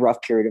pretty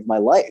rough period of my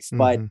life.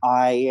 But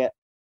Mhm.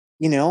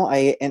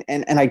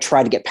 and I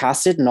tried to get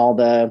past it in all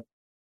the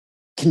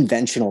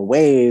conventional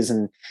ways,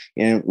 and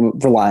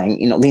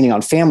relying, leaning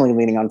on family,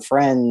 leaning on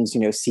friends,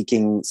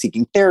 seeking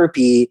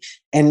therapy.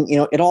 And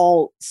it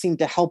all seemed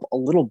to help a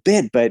little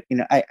bit, but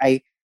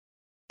I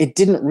it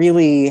didn't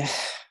really,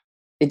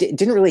 it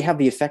didn't really have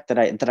the effect that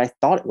I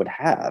thought it would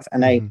have.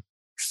 And I Mhm.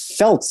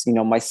 felt,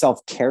 myself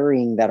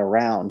carrying that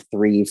around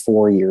 3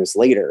 4 years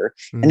later.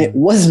 And it Mhm.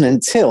 wasn't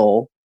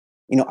until,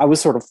 I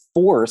was sort of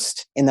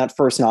forced in that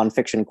first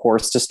nonfiction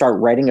course to start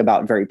writing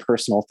about very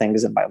personal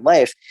things in my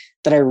life,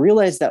 that I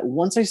realized that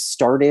once I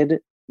started,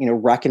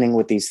 reckoning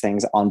with these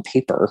things on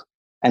paper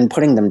and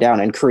putting them down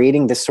and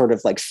creating this sort of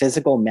like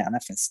physical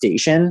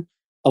manifestation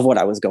of what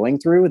I was going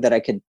through, that I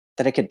could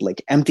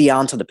like empty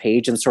onto the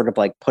page and sort of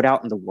like put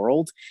out in the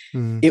world.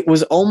 Mhm. It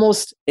was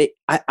almost,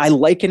 I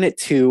liken it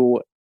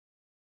to,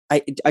 I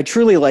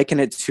truly liken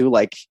it to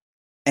like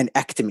an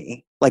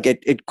ectomy. Like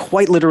it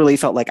quite literally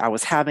felt like I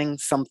was having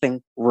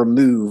something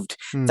removed,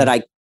 that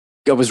Mm.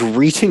 I was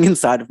reaching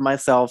inside of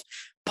myself,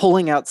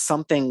 pulling out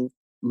something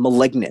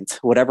malignant,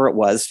 whatever it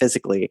was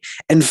physically,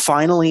 and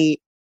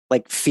finally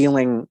like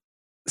feeling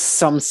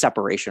some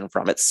separation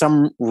from it,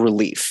 some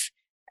relief.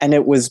 And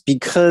it was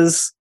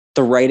because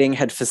the writing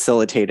had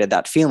facilitated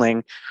that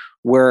feeling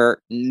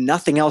where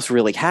nothing else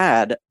really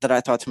had, that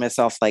I thought to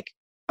myself, like,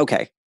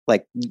 okay,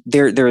 like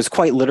there is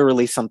quite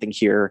literally something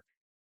here,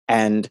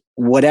 and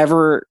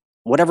whatever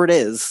it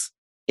is,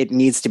 it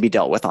needs to be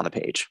dealt with on the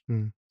page.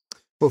 Mm.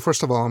 Well,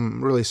 first of all,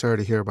 I'm really sorry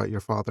to hear about your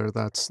father.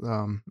 That's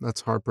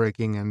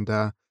heartbreaking, and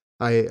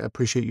I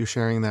appreciate you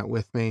sharing that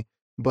with me.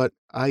 But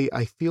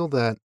I feel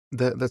that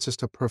that's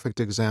just a perfect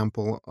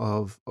example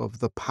of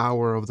the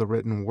power of the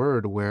written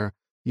word, where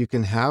you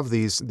can have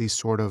these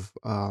sort of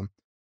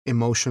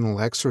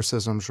emotional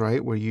exorcisms,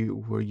 right? Where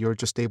you're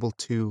just able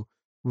to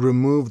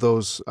remove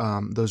those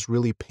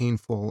really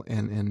painful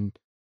and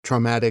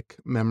traumatic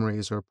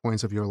memories or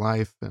points of your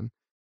life. And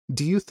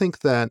do you think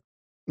that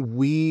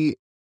we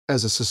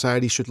as a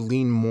society should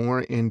lean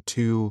more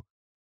into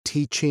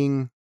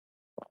teaching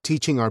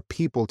our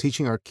people,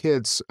 teaching our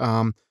kids,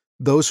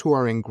 those who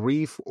are in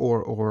grief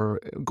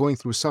or going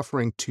through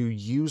suffering, to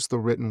use the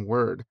written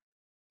word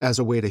as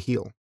a way to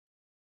heal?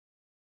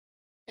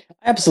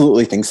 I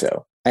absolutely think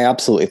so. I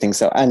absolutely think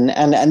so.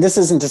 And this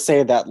isn't to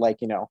say that, like,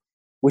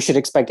 we should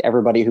expect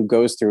everybody who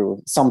goes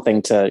through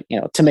something to,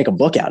 to make a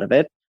book out of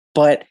it.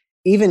 But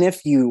even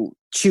if you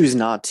choose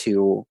not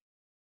to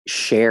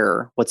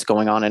share what's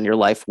going on in your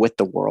life with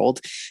the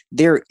world,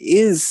 there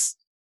is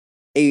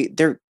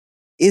there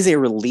is a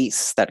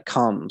release that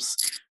comes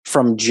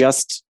from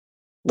just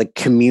like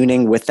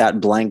communing with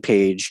that blank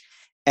page,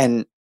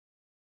 and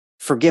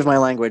forgive my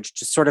language,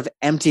 just sort of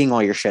emptying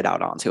all your shit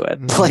out onto it.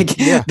 Mhm. Like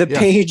Yeah, the yeah,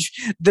 page,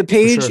 the for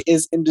page sure.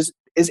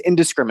 is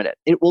indiscriminate.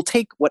 It will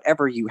take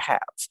whatever you have.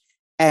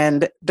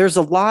 And there's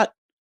a lot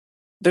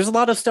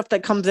of stuff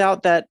that comes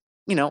out that,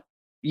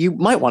 you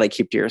might want to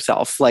keep to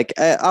yourself. Like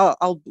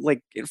I'll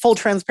like, full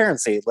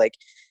transparency, like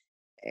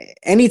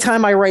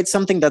anytime I write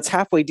something that's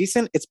halfway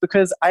decent, it's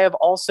because I have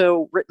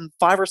also written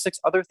five or six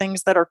other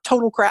things that are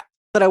total crap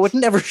that I would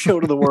never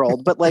show to the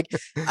world. But like,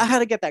 I had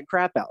to get that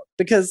crap out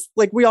because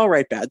like we all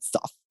write bad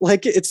stuff.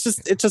 Like it's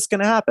just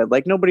gonna happen.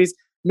 Like nobody's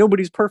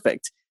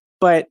perfect.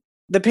 But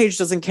the page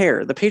doesn't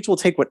care. The page will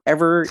take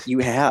whatever you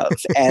have.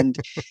 And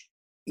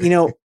you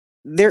know,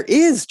 there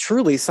is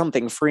truly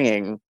something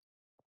freeing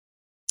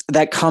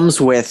that comes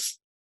with,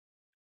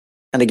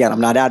 and again,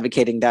 I'm not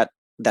advocating that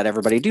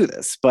everybody do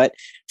this, but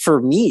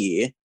for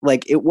me,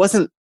 like it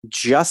wasn't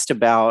just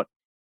about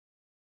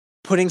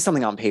putting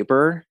something on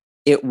paper.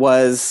 It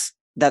was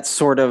that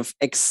sort of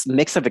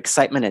mix of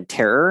excitement and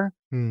terror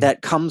Mm,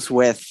 that comes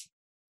with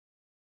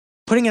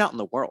putting it out in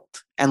the world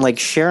and like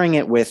sharing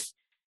it with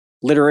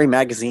literary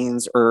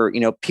magazines or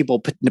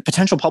people,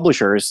 potential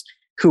publishers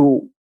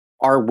who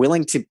are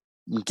willing to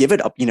give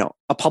it up,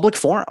 a public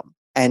forum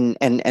and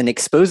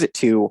expose it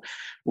to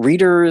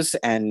readers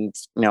and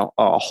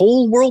a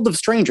whole world of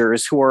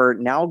strangers who are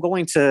now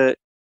going to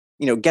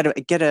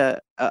get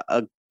a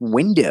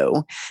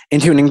window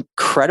into an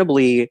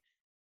incredibly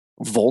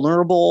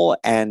vulnerable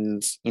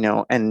and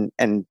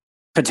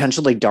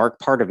potentially dark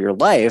part of your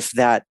life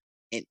that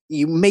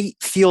you may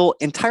feel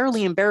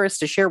entirely embarrassed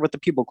to share with the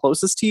people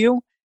closest to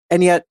you,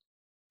 and yet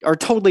are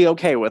totally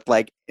okay with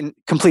like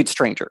complete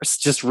strangers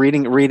just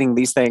reading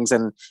these things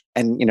and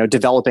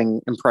developing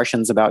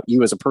impressions about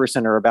you as a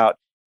person or about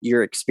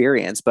your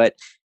experience. But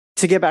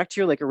to get back to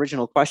your like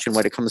original question,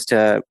 when it comes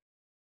to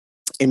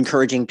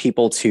encouraging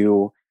people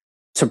to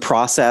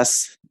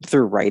process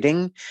through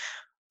writing,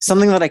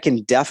 something that I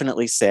can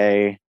definitely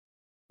say,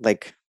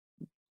 like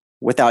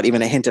without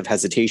even a hint of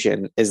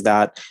hesitation, is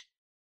that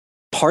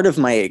part of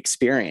my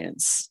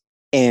experience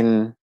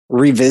in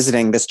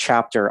revisiting this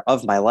chapter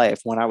of my life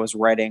when I was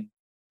writing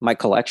my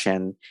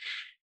collection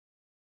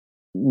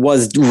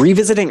was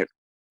revisiting it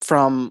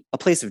from a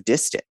place of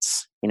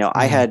distance. I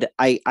mm, had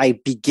I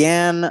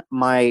began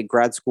my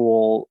grad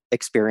school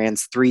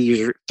experience 3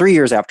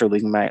 years after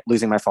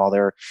losing my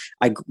father.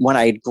 When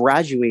I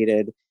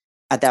graduated,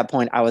 at that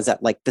point I was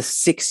at like the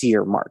 6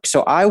 year mark.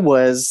 So I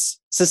was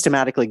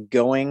systematically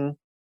going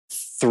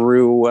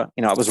through,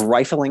 I was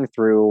rifling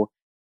through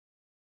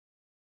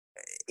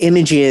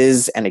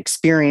images and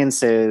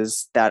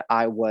experiences that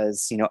I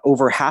was,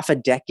 over half a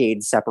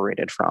decade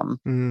separated from.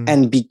 mm,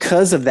 And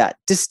because of that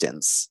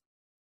distance,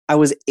 I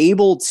was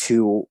able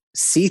to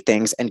see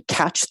things and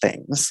catch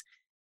things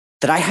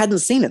that I hadn't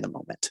seen in the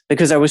moment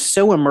because I was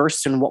so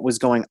immersed in what was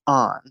going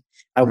on.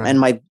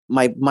 And right.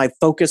 my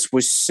focus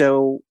was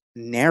so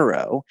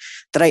narrow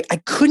that I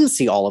couldn't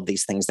see all of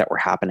these things that were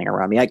happening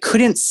around me. I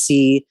couldn't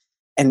see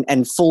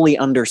and fully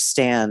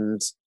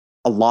understand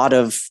a lot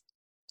of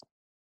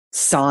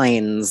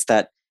signs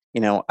that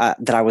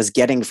I was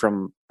getting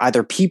from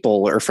either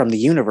people or from the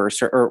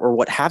universe or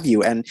what have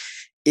you. And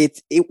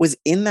it was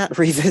in that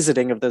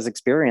revisiting of those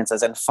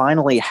experiences and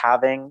finally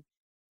having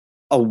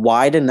a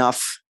wide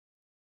enough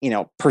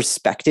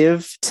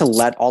perspective to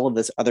let all of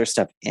this other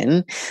stuff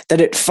in,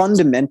 that it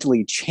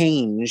fundamentally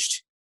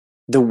changed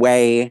the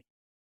way,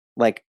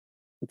 like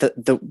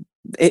the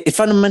it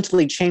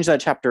fundamentally changed that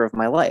chapter of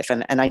my life,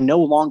 and I no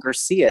longer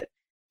see it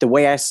the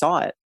way I saw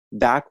it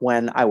back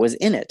when I was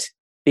in it,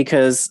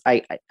 because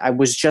I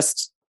was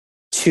just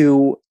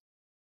too,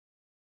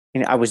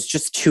 I was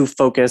just too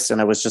focused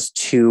and I was just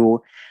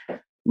too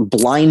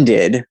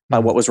blinded by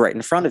Mm, what was right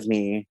in front of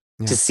me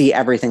to yeah. see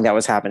everything that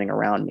was happening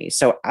around me.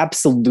 So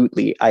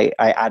absolutely, I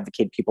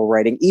advocate people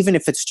writing, even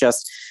if it's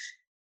just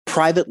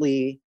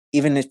privately,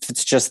 even if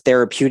it's just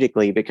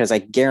therapeutically, because I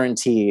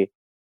guarantee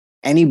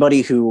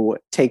anybody who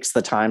takes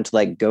the time to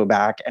like go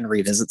back and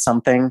revisit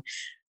something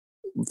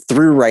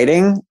through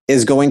writing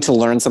is going to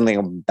learn something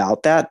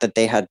about that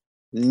they had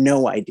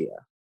no idea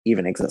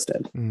even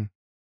existed. Mm.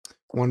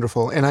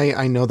 Wonderful. And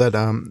I know that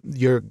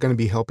you're going to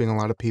be helping a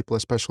lot of people,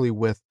 especially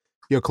with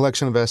your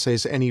collection of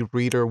essays. Any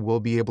reader will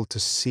be able to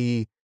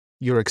see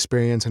your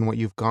experience and what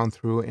you've gone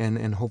through,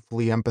 and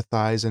hopefully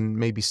empathize and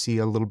maybe see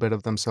a little bit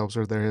of themselves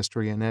or their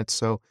history in it.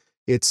 So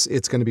it's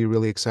going to be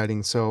really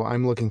exciting. So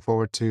I'm looking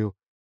forward to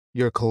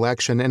your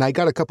collection. And I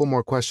got a couple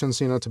more questions,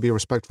 to be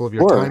respectful of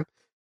your time.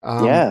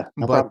 Sure. Yeah,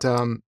 no But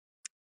problem.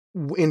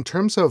 in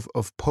terms of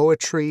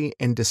poetry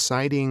and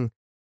deciding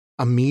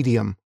a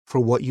medium for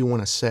what you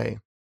want to say,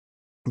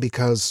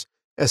 because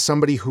as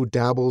somebody who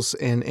dabbles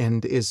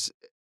and is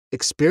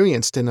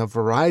experienced in a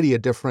variety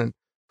of different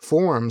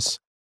forms,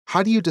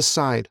 how do you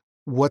decide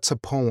what's a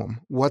poem,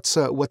 what's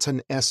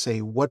an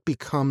essay, what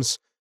becomes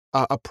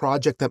a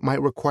project that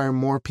might require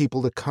more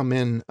people to come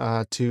in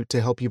to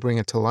help you bring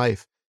it to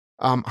life?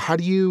 How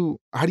do you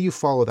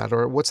follow that,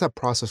 or what's that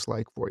process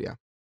like for you?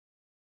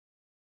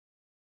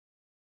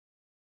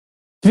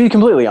 To be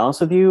completely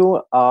honest with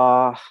you,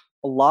 a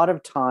lot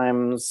of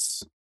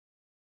times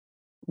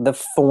the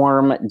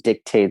form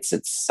dictates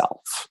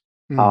itself.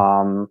 Mm,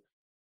 Um,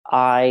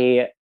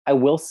 I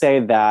will say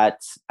that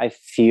I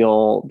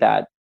feel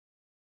that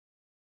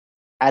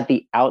at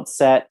the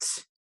outset,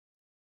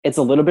 it's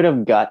a little bit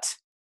of gut.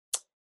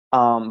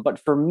 But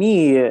for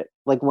me,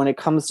 like when it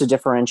comes to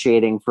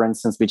differentiating, for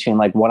instance, between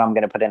like what I'm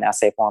going to put in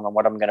essay form and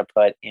what I'm going to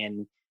put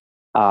in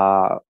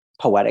uh,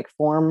 poetic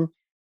form,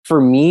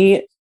 for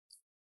me,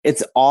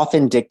 it's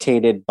often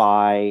dictated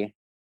by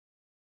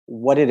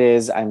what it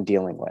is I'm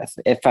dealing with.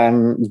 If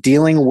I'm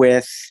dealing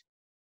with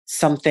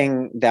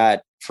something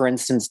that, for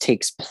instance,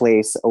 takes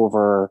place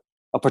over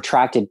a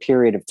protracted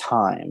period of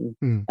time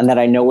mm, and that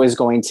I know is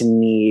going to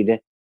need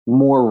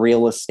more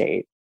real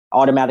estate,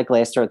 automatically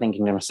I start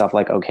thinking to myself,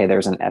 like, okay,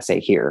 there's an essay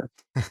here.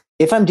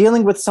 If I'm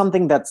dealing with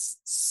something that's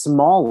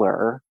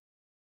smaller,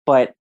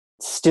 but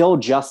still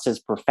just as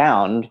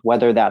profound,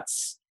 whether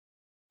that's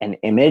an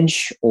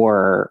image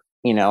or,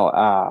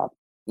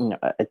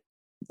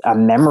 a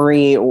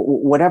memory,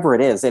 whatever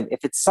it is,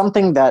 if it's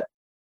something that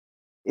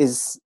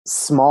is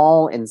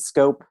small in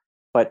scope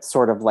but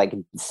sort of like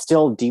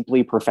still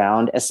deeply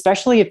profound,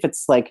 especially if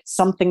it's like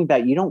something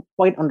that you don't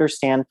quite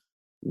understand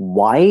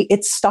why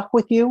it's stuck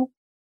with you,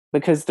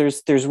 because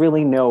there's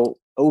really no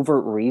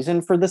overt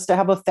reason for this to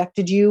have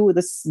affected you,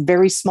 this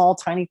very small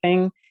tiny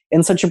thing,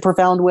 in such a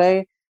profound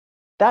way.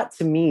 That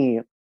to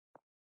me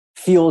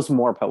feels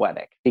more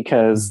poetic mm,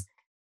 because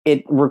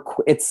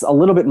it's a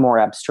little bit more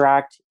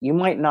abstract. You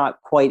might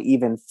not quite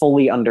even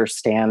fully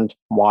understand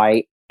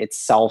why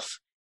itself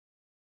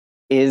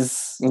is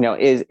so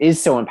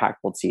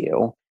impactful to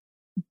you.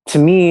 To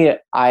me,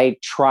 I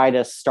try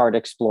to start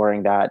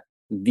exploring that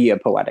via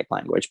poetic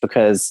language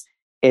because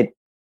it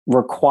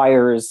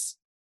requires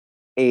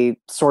a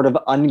sort of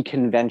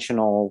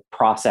unconventional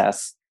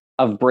process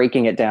of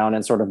breaking it down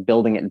and sort of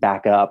building it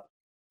back up.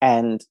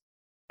 And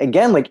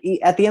again, like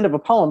at the end of a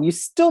poem, you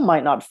still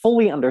might not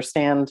fully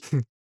understand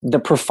the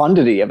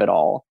profundity of it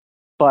all,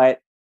 but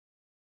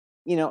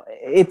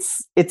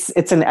it's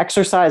an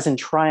exercise in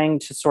trying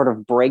to sort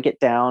of break it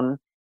down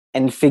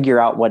and figure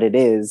out what it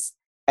is.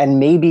 And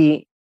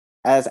maybe,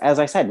 as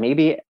I said,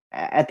 maybe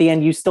at the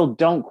end you still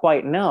don't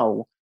quite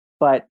know,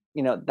 but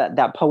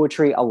that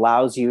poetry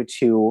allows you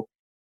to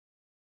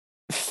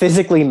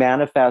physically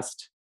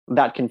manifest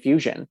that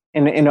confusion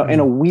in a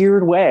mm,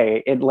 weird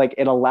way.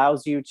 It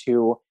allows you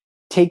to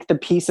take the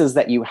pieces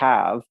that you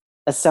have,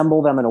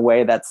 assemble them in a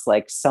way that's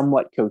like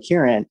somewhat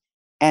coherent,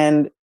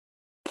 and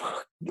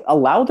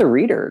allow the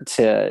reader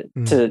to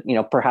mm.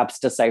 to perhaps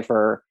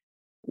decipher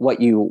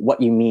what you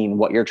mean,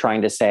 what you're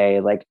trying to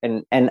say. Like,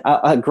 and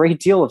a great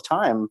deal of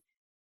time,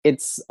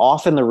 it's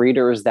often the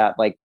readers that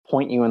like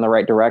point you in the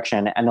right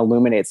direction and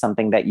illuminate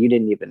something that you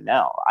didn't even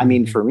know. I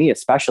mean, Mhm, for me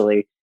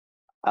especially,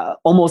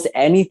 almost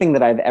anything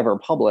that I've ever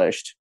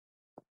published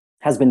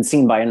has been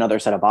seen by another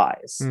set of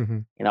eyes.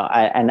 mhm,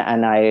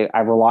 I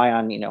rely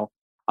on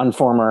on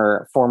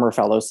former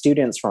fellow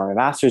students from my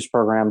master's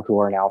program who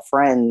are now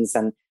friends.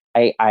 And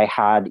I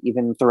had,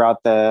 even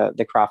throughout the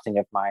crafting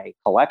of my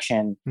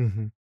collection,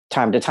 mhm,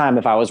 time to time,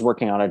 if I was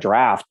working on a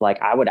draft, like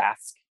I would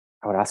ask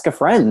a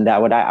friend. I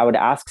would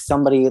ask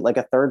somebody, like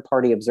a third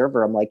party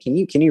observer. I'm like, can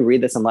you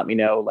read this and let me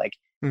know, like,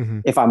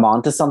 mhm, if I'm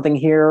onto something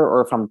here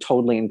or if I'm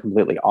totally and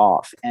completely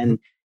off. mhm. And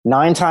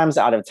 9 times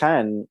out of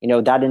 10,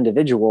 that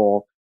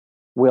individual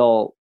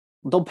will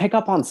they'll pick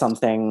up on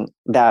something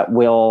that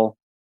will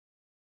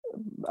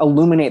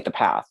illuminate the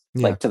path,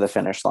 Yeah, like, to the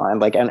finish line,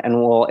 like, and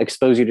will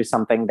expose you to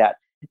something that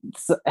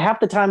half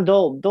the time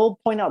they'll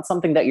point out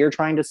something that you're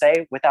trying to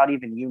say without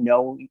even you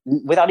knowing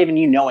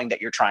that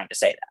you're trying to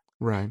say that.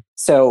 right.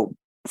 So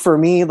for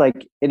me,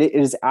 like, it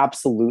is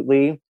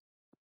absolutely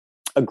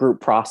a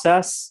group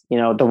process.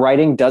 The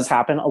writing does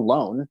happen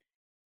alone,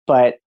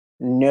 but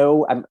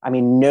no, I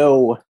mean,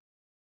 no,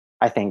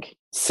 I think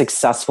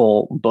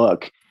successful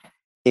book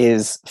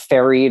is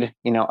ferried,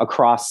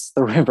 across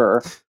the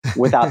river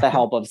without the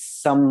help of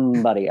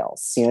somebody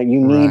else. Right.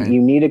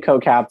 You need a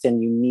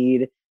co-captain, you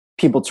need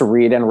people to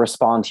read and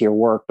respond to your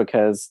work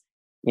because,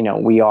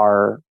 we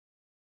are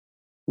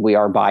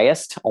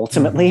biased. Hmm.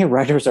 Ultimately,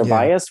 writers are Yeah.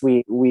 biased.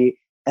 We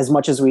as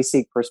much as we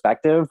seek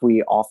perspective,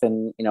 we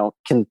often,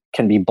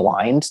 can be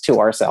blind to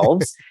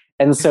ourselves.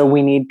 And so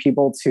we need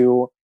people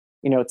to,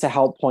 to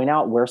help point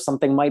out where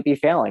something might be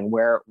failing,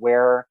 where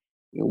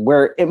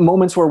at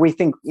moments where we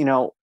think,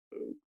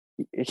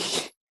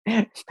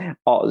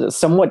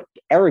 somewhat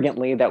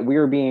arrogantly that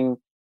we're being,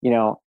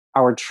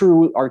 our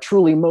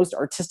truly most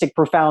artistic,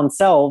 profound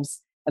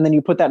selves. And then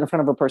you put that in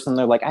front of a person,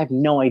 they're like, I have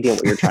no idea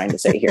what you're trying to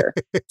say here.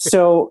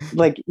 So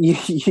like you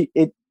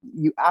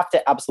have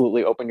to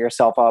absolutely open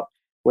yourself up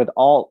with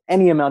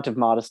any amount of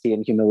modesty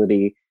and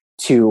humility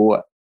to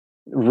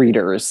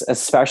readers,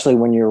 especially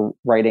when your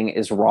writing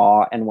is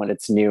raw and when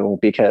it's new,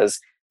 because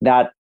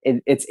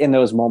it's in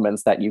those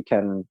moments that you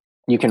can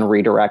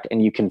redirect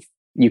and you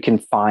can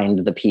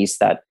find the piece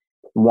that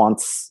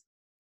wants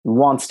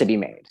wants to be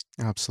made.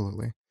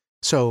 Absolutely.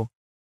 So,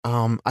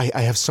 I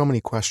have so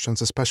many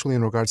questions, especially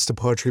in regards to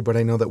poetry, but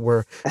I know that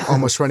we're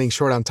almost running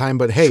short on time.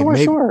 But hey, Sure,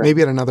 sure.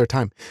 maybe at another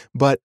time.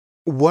 But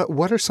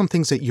what are some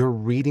things that you're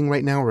reading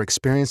right now or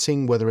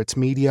experiencing, whether it's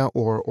media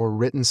or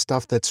written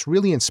stuff, that's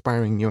really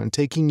inspiring you and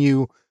taking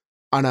you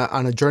on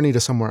a journey to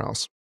somewhere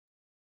else?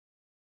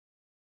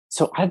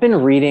 So I've been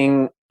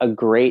reading a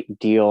great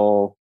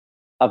deal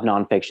of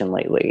nonfiction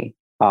lately.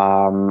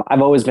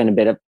 I've always been a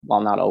bit of,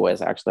 well, not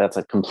always actually. That's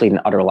a complete and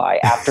utter lie.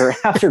 After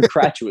after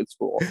graduate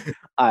school,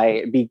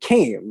 I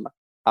became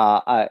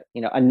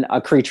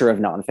a creature of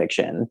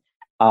nonfiction.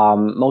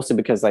 Mostly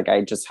because like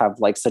I just have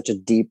like such a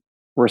deep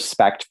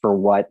respect for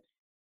what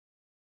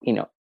you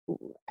know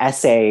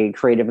essay,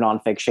 creative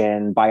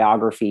nonfiction,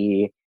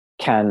 biography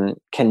can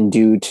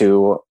do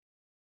to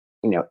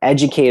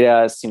educate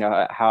us.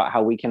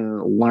 How we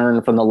can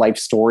learn from the life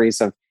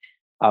stories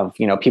of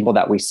people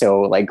that we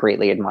so like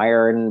greatly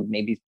admire, and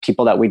maybe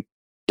people that we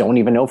don't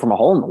even know from a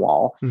hole in the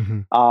wall.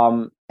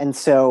 Hmm. And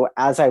so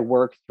as I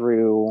work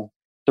through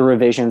the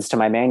revisions to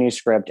my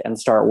manuscript and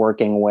start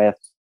working with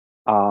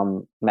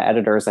my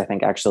editors, I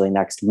think actually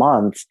next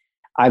month,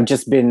 I've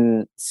just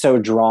been so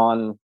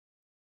drawn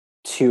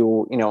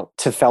to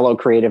fellow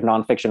creative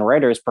nonfiction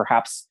writers,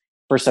 perhaps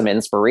for some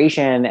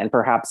inspiration and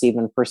perhaps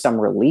even for some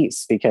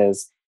release,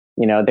 because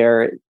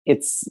there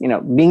it's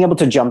being able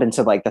to jump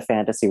into like the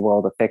fantasy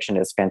world of fiction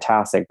is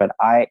fantastic, but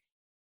I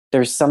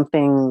there's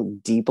something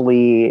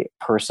deeply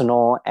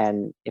personal,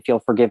 and if you'll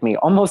forgive me,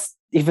 almost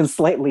even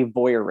slightly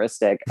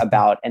voyeuristic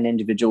about an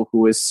individual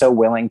who is so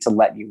willing to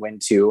let you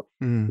into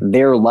Mm.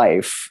 their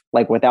life,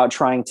 like without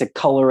trying to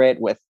color it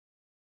with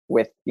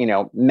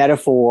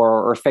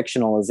metaphor or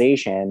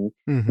fictionalization,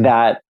 Hmm.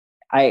 that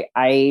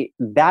I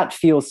that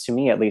feels to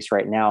me, at least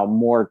right now,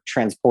 more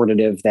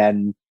transportative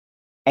than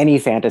any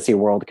fantasy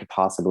world could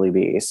possibly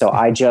be. So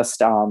I just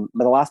the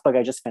last book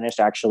I just finished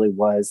actually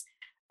was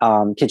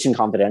Kitchen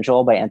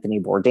Confidential by Anthony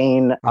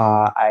Bourdain. Oh,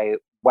 I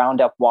wound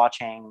up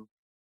watching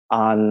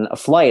on a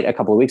flight a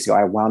couple of weeks ago.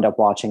 I wound up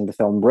watching the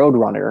film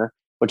Roadrunner,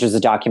 which is a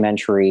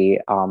documentary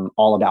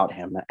all about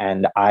him.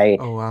 And I,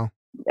 oh wow.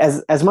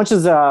 as much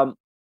as a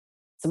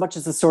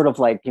sort of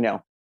like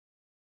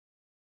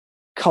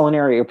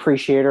culinary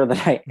appreciator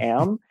that I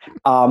am,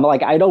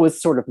 like I'd always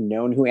sort of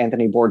known who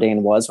Anthony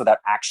Bourdain was without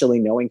actually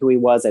knowing who he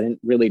was. I didn't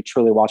really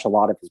truly watch a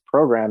lot of his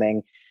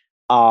programming,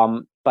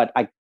 but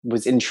I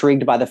was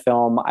intrigued by the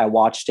film. I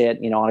watched it,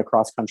 on a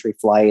cross country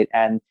flight,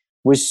 and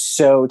was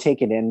so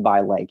taken in by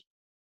like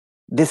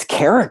this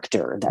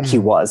character that he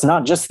Mm. was.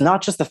 Not just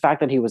the fact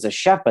that he was a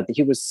chef, but that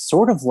he was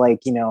sort of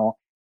like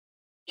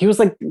he was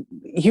like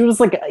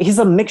he's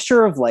a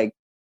mixture of like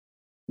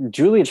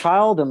Julia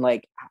Child and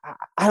like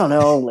I don't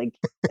know,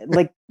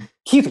 like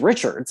Keith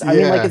Richards. I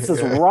mean, like Yeah, it's this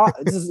yeah. rock.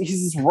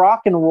 He's this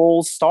rock and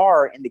roll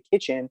star in the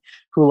kitchen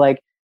who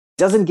like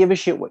doesn't give a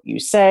shit what you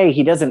say.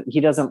 He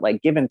doesn't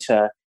like give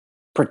into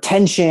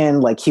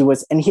pretension. Like he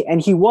was, and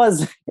he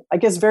was, I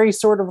guess, very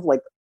sort of like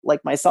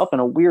myself in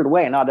a weird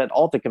way. Not at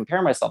all to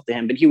compare myself to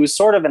him, but he was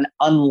sort of an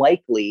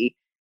unlikely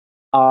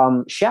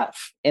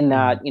chef in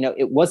that Mm.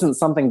 it wasn't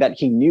something that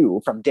he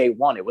knew from day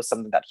one. It was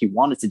something that he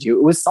wanted to do.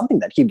 It was something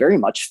that he very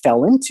much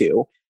fell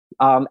into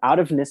out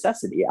of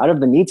necessity, out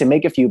of the need to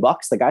make a few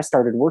bucks. The guy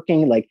started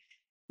working like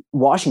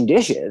washing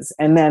dishes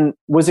and then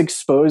was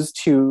exposed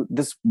to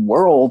this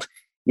world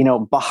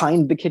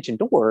behind the kitchen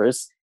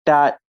doors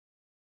that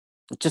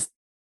just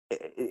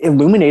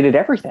illuminated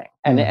everything,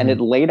 and it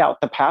Mhm. laid out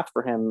the path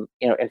for him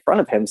in front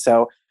of him.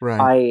 So Right.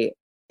 I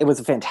it was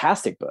a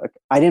fantastic book.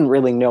 I didn't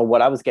really know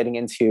what I was getting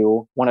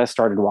into when I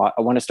started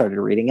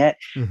reading it,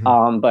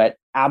 Mhm. but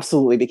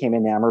absolutely became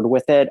enamored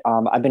with it.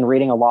 I've been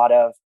reading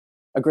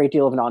a great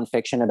deal of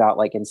nonfiction about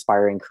like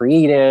inspiring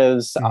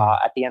creatives.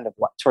 Mm.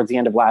 Towards the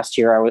end of last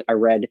year, I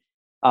read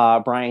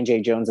Brian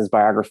J. Jones's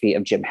biography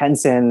of Jim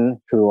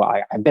Henson, who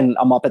I've been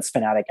a Muppets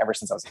fanatic ever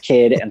since I was a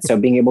kid, and so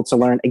being able to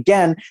learn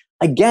again,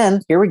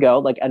 here we go,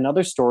 like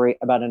another story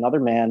about another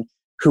man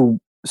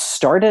who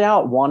started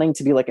out wanting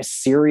to be like a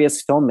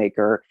serious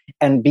filmmaker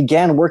and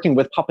began working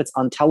with puppets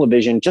on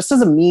television just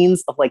as a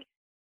means of like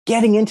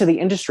getting into the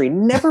industry,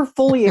 never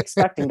fully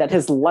expecting that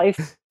his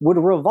life would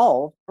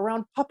revolve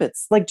around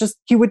puppets. Like, just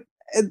he would,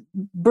 uh,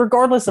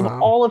 regardless of Wow.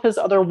 all of his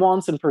other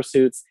wants and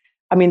pursuits.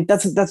 I mean,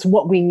 that's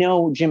what we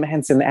know Jim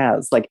Henson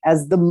as, like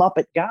as the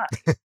Muppet guy.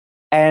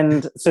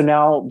 And so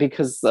now,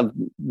 because of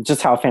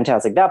just how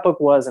fantastic that book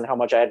was and how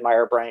much I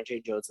admire Brian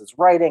J. Jones's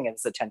writing and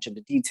his attention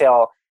to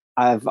detail,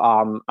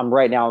 I'm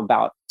right now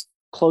about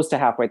close to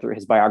halfway through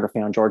his biography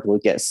on George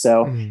Lucas.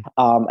 So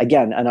Mm.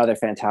 again, another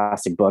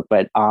fantastic book.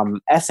 But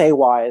essay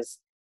wise,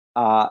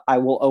 I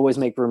will always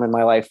make room in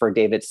my life for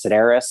David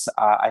Sedaris.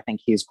 I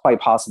think he's quite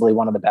possibly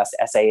one of the best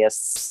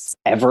essayists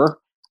ever,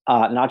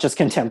 not just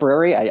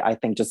contemporary. I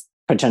think just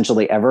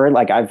potentially ever.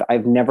 Like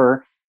I've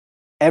never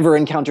ever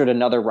encountered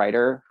another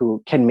writer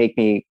who can make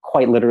me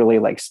quite literally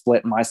like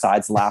split my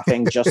sides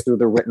laughing just through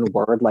the written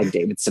word like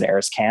David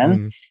Sedaris can.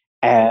 Mm.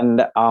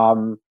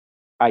 And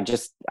I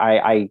just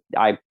I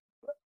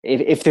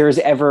if there's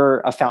ever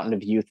a fountain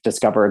of youth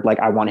discovered, like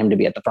I want him to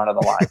be at the front of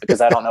the line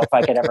because I don't know if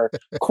I could ever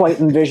quite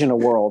envision a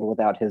world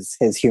without his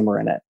humor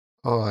in it.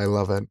 Oh, I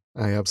love it.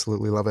 I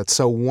absolutely love it.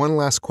 So one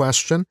last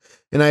question,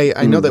 and I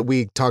know Mm. that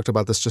we talked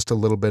about this just a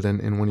little bit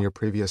in one of your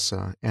previous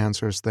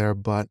answers there,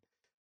 but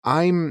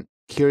I'm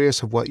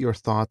curious of what your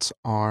thoughts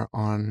are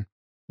on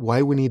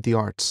why we need the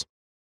arts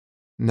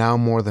now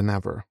more than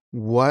ever.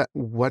 What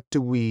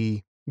do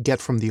we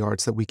get from the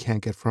arts that we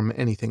can't get from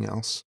anything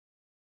else?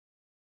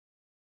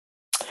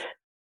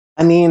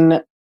 I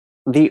mean,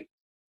 the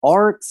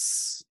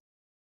arts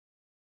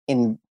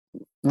in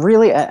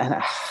really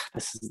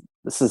this is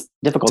It's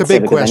difficult a to say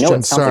big because I know question.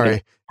 it sounds like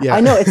Sorry. I Yeah.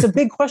 know it's a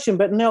big question,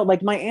 but no,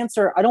 like my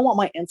answer, I don't want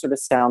my answer to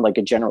sound like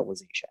a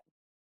generalization.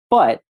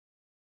 But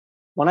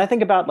when I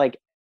think about like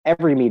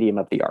every medium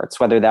of the arts,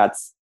 whether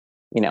that's,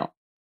 you know,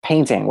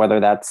 painting, whether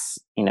that's,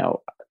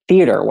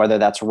 theater, whether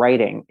that's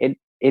writing, it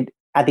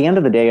at the end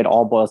of the day, it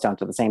all boils down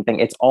to the same thing.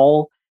 It's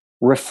all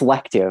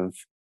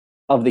reflective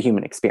of the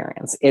human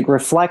experience. It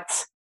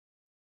reflects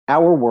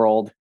our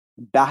world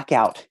back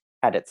out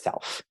at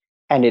itself.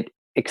 And it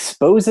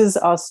exposes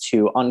us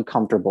to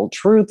uncomfortable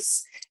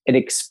truths. It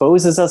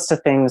exposes us to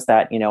things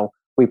that,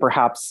 we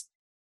perhaps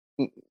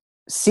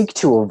seek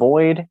to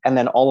avoid, and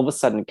then all of a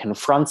sudden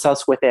confronts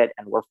us with it,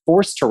 and we're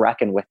forced to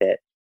reckon with it.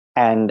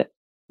 And,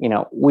 you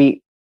know,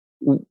 we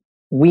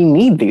we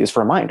need these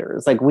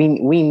reminders. Like we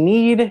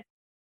need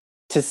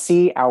to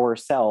see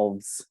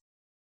ourselves,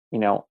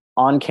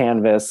 on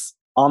canvas,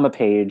 on the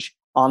page,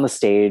 on the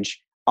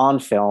stage, on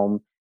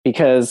film,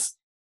 because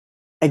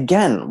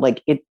again,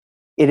 like it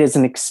is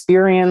an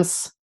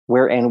experience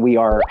wherein we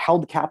are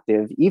held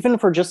captive, even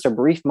for just a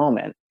brief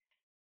moment,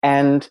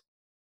 and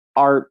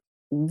are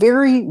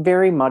very,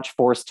 very much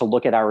forced to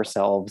look at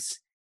ourselves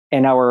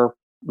in our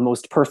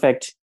most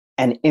perfect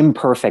and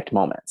imperfect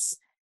moments.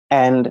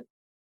 And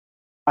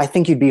I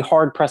think you'd be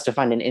hard pressed to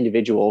find an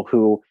individual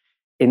who,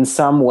 in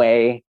some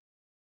way,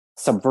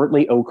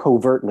 subvertly or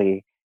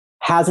covertly,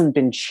 hasn't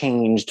been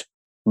changed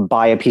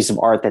by a piece of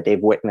art that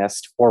they've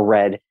witnessed or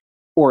read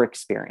or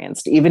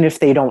experienced. Even if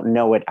they don't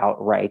know it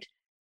outright,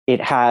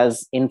 it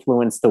has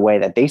influenced the way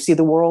that they see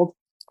the world.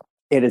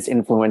 It has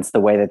influenced the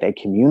way that they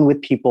commune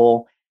with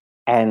people.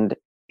 And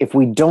if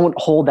we don't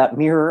hold that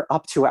mirror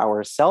up to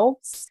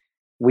ourselves,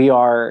 we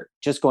are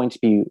just going to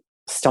be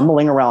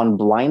stumbling around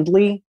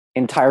blindly,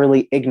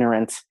 entirely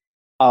ignorant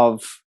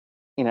of,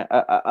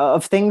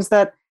 of things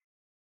that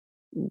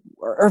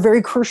are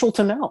very crucial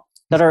to know,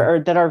 that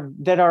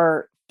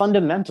are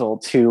fundamental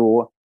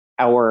to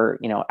our,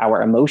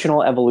 our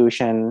emotional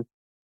evolution,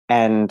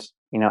 and,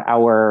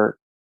 our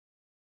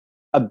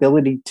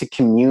ability to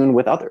commune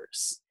with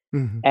others.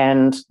 Mhm.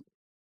 And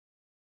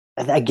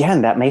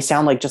again, that may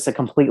sound like just a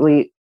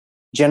completely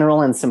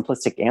general and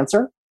simplistic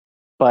answer,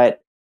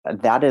 but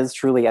that is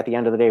truly, at the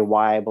end of the day,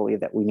 why I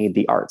believe that we need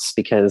the arts,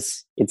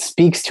 because it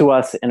speaks to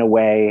us in a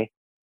way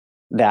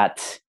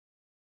that,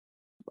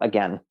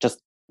 again,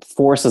 just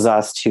forces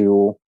us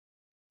to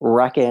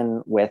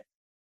reckon with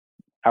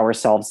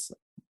ourselves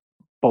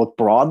both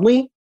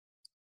broadly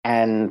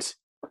and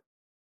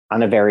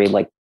on a very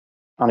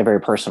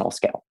personal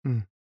scale.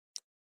 Mm.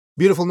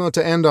 Beautiful note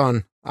to end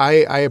on.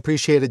 I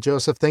appreciate it,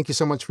 Joseph. Thank you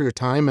so much for your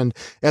time. And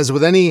as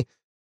with any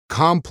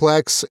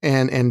complex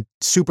and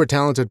super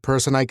talented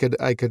person, I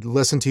could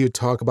listen to you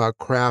talk about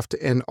craft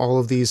and all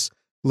of these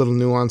little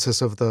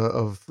nuances of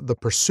the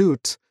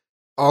pursuit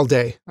all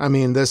day. I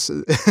mean, this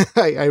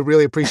I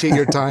really appreciate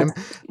your time.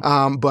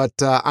 But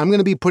I'm going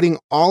to be putting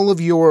all of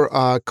your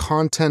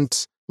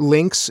content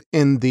links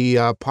in the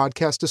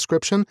podcast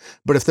description.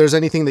 But if there's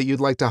anything that you'd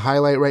like to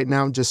highlight right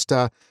now, just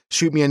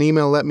shoot me an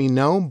email, let me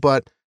know.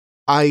 But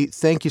I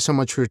thank you so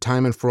much for your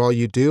time and for all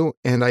you do.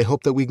 And I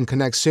hope that we can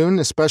connect soon,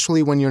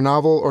 especially when your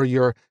novel or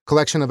your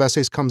collection of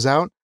essays comes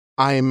out.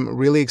 I'm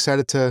really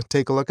excited to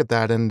take a look at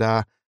that. And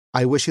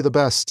I wish you the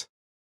best.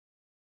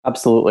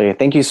 Absolutely.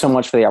 Thank you so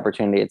much for the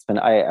opportunity.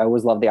 I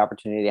always love the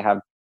opportunity to have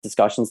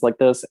discussions like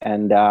this.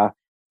 And,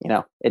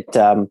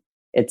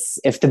 it it's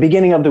if the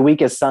beginning of the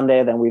week is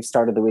Sunday, then we've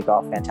started the week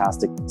off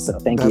fantastic. So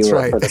thank you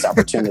for this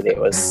opportunity. It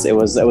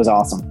was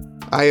awesome.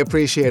 I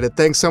appreciate it.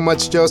 Thanks so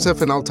much,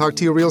 Joseph, and I'll talk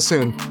to you real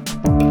soon.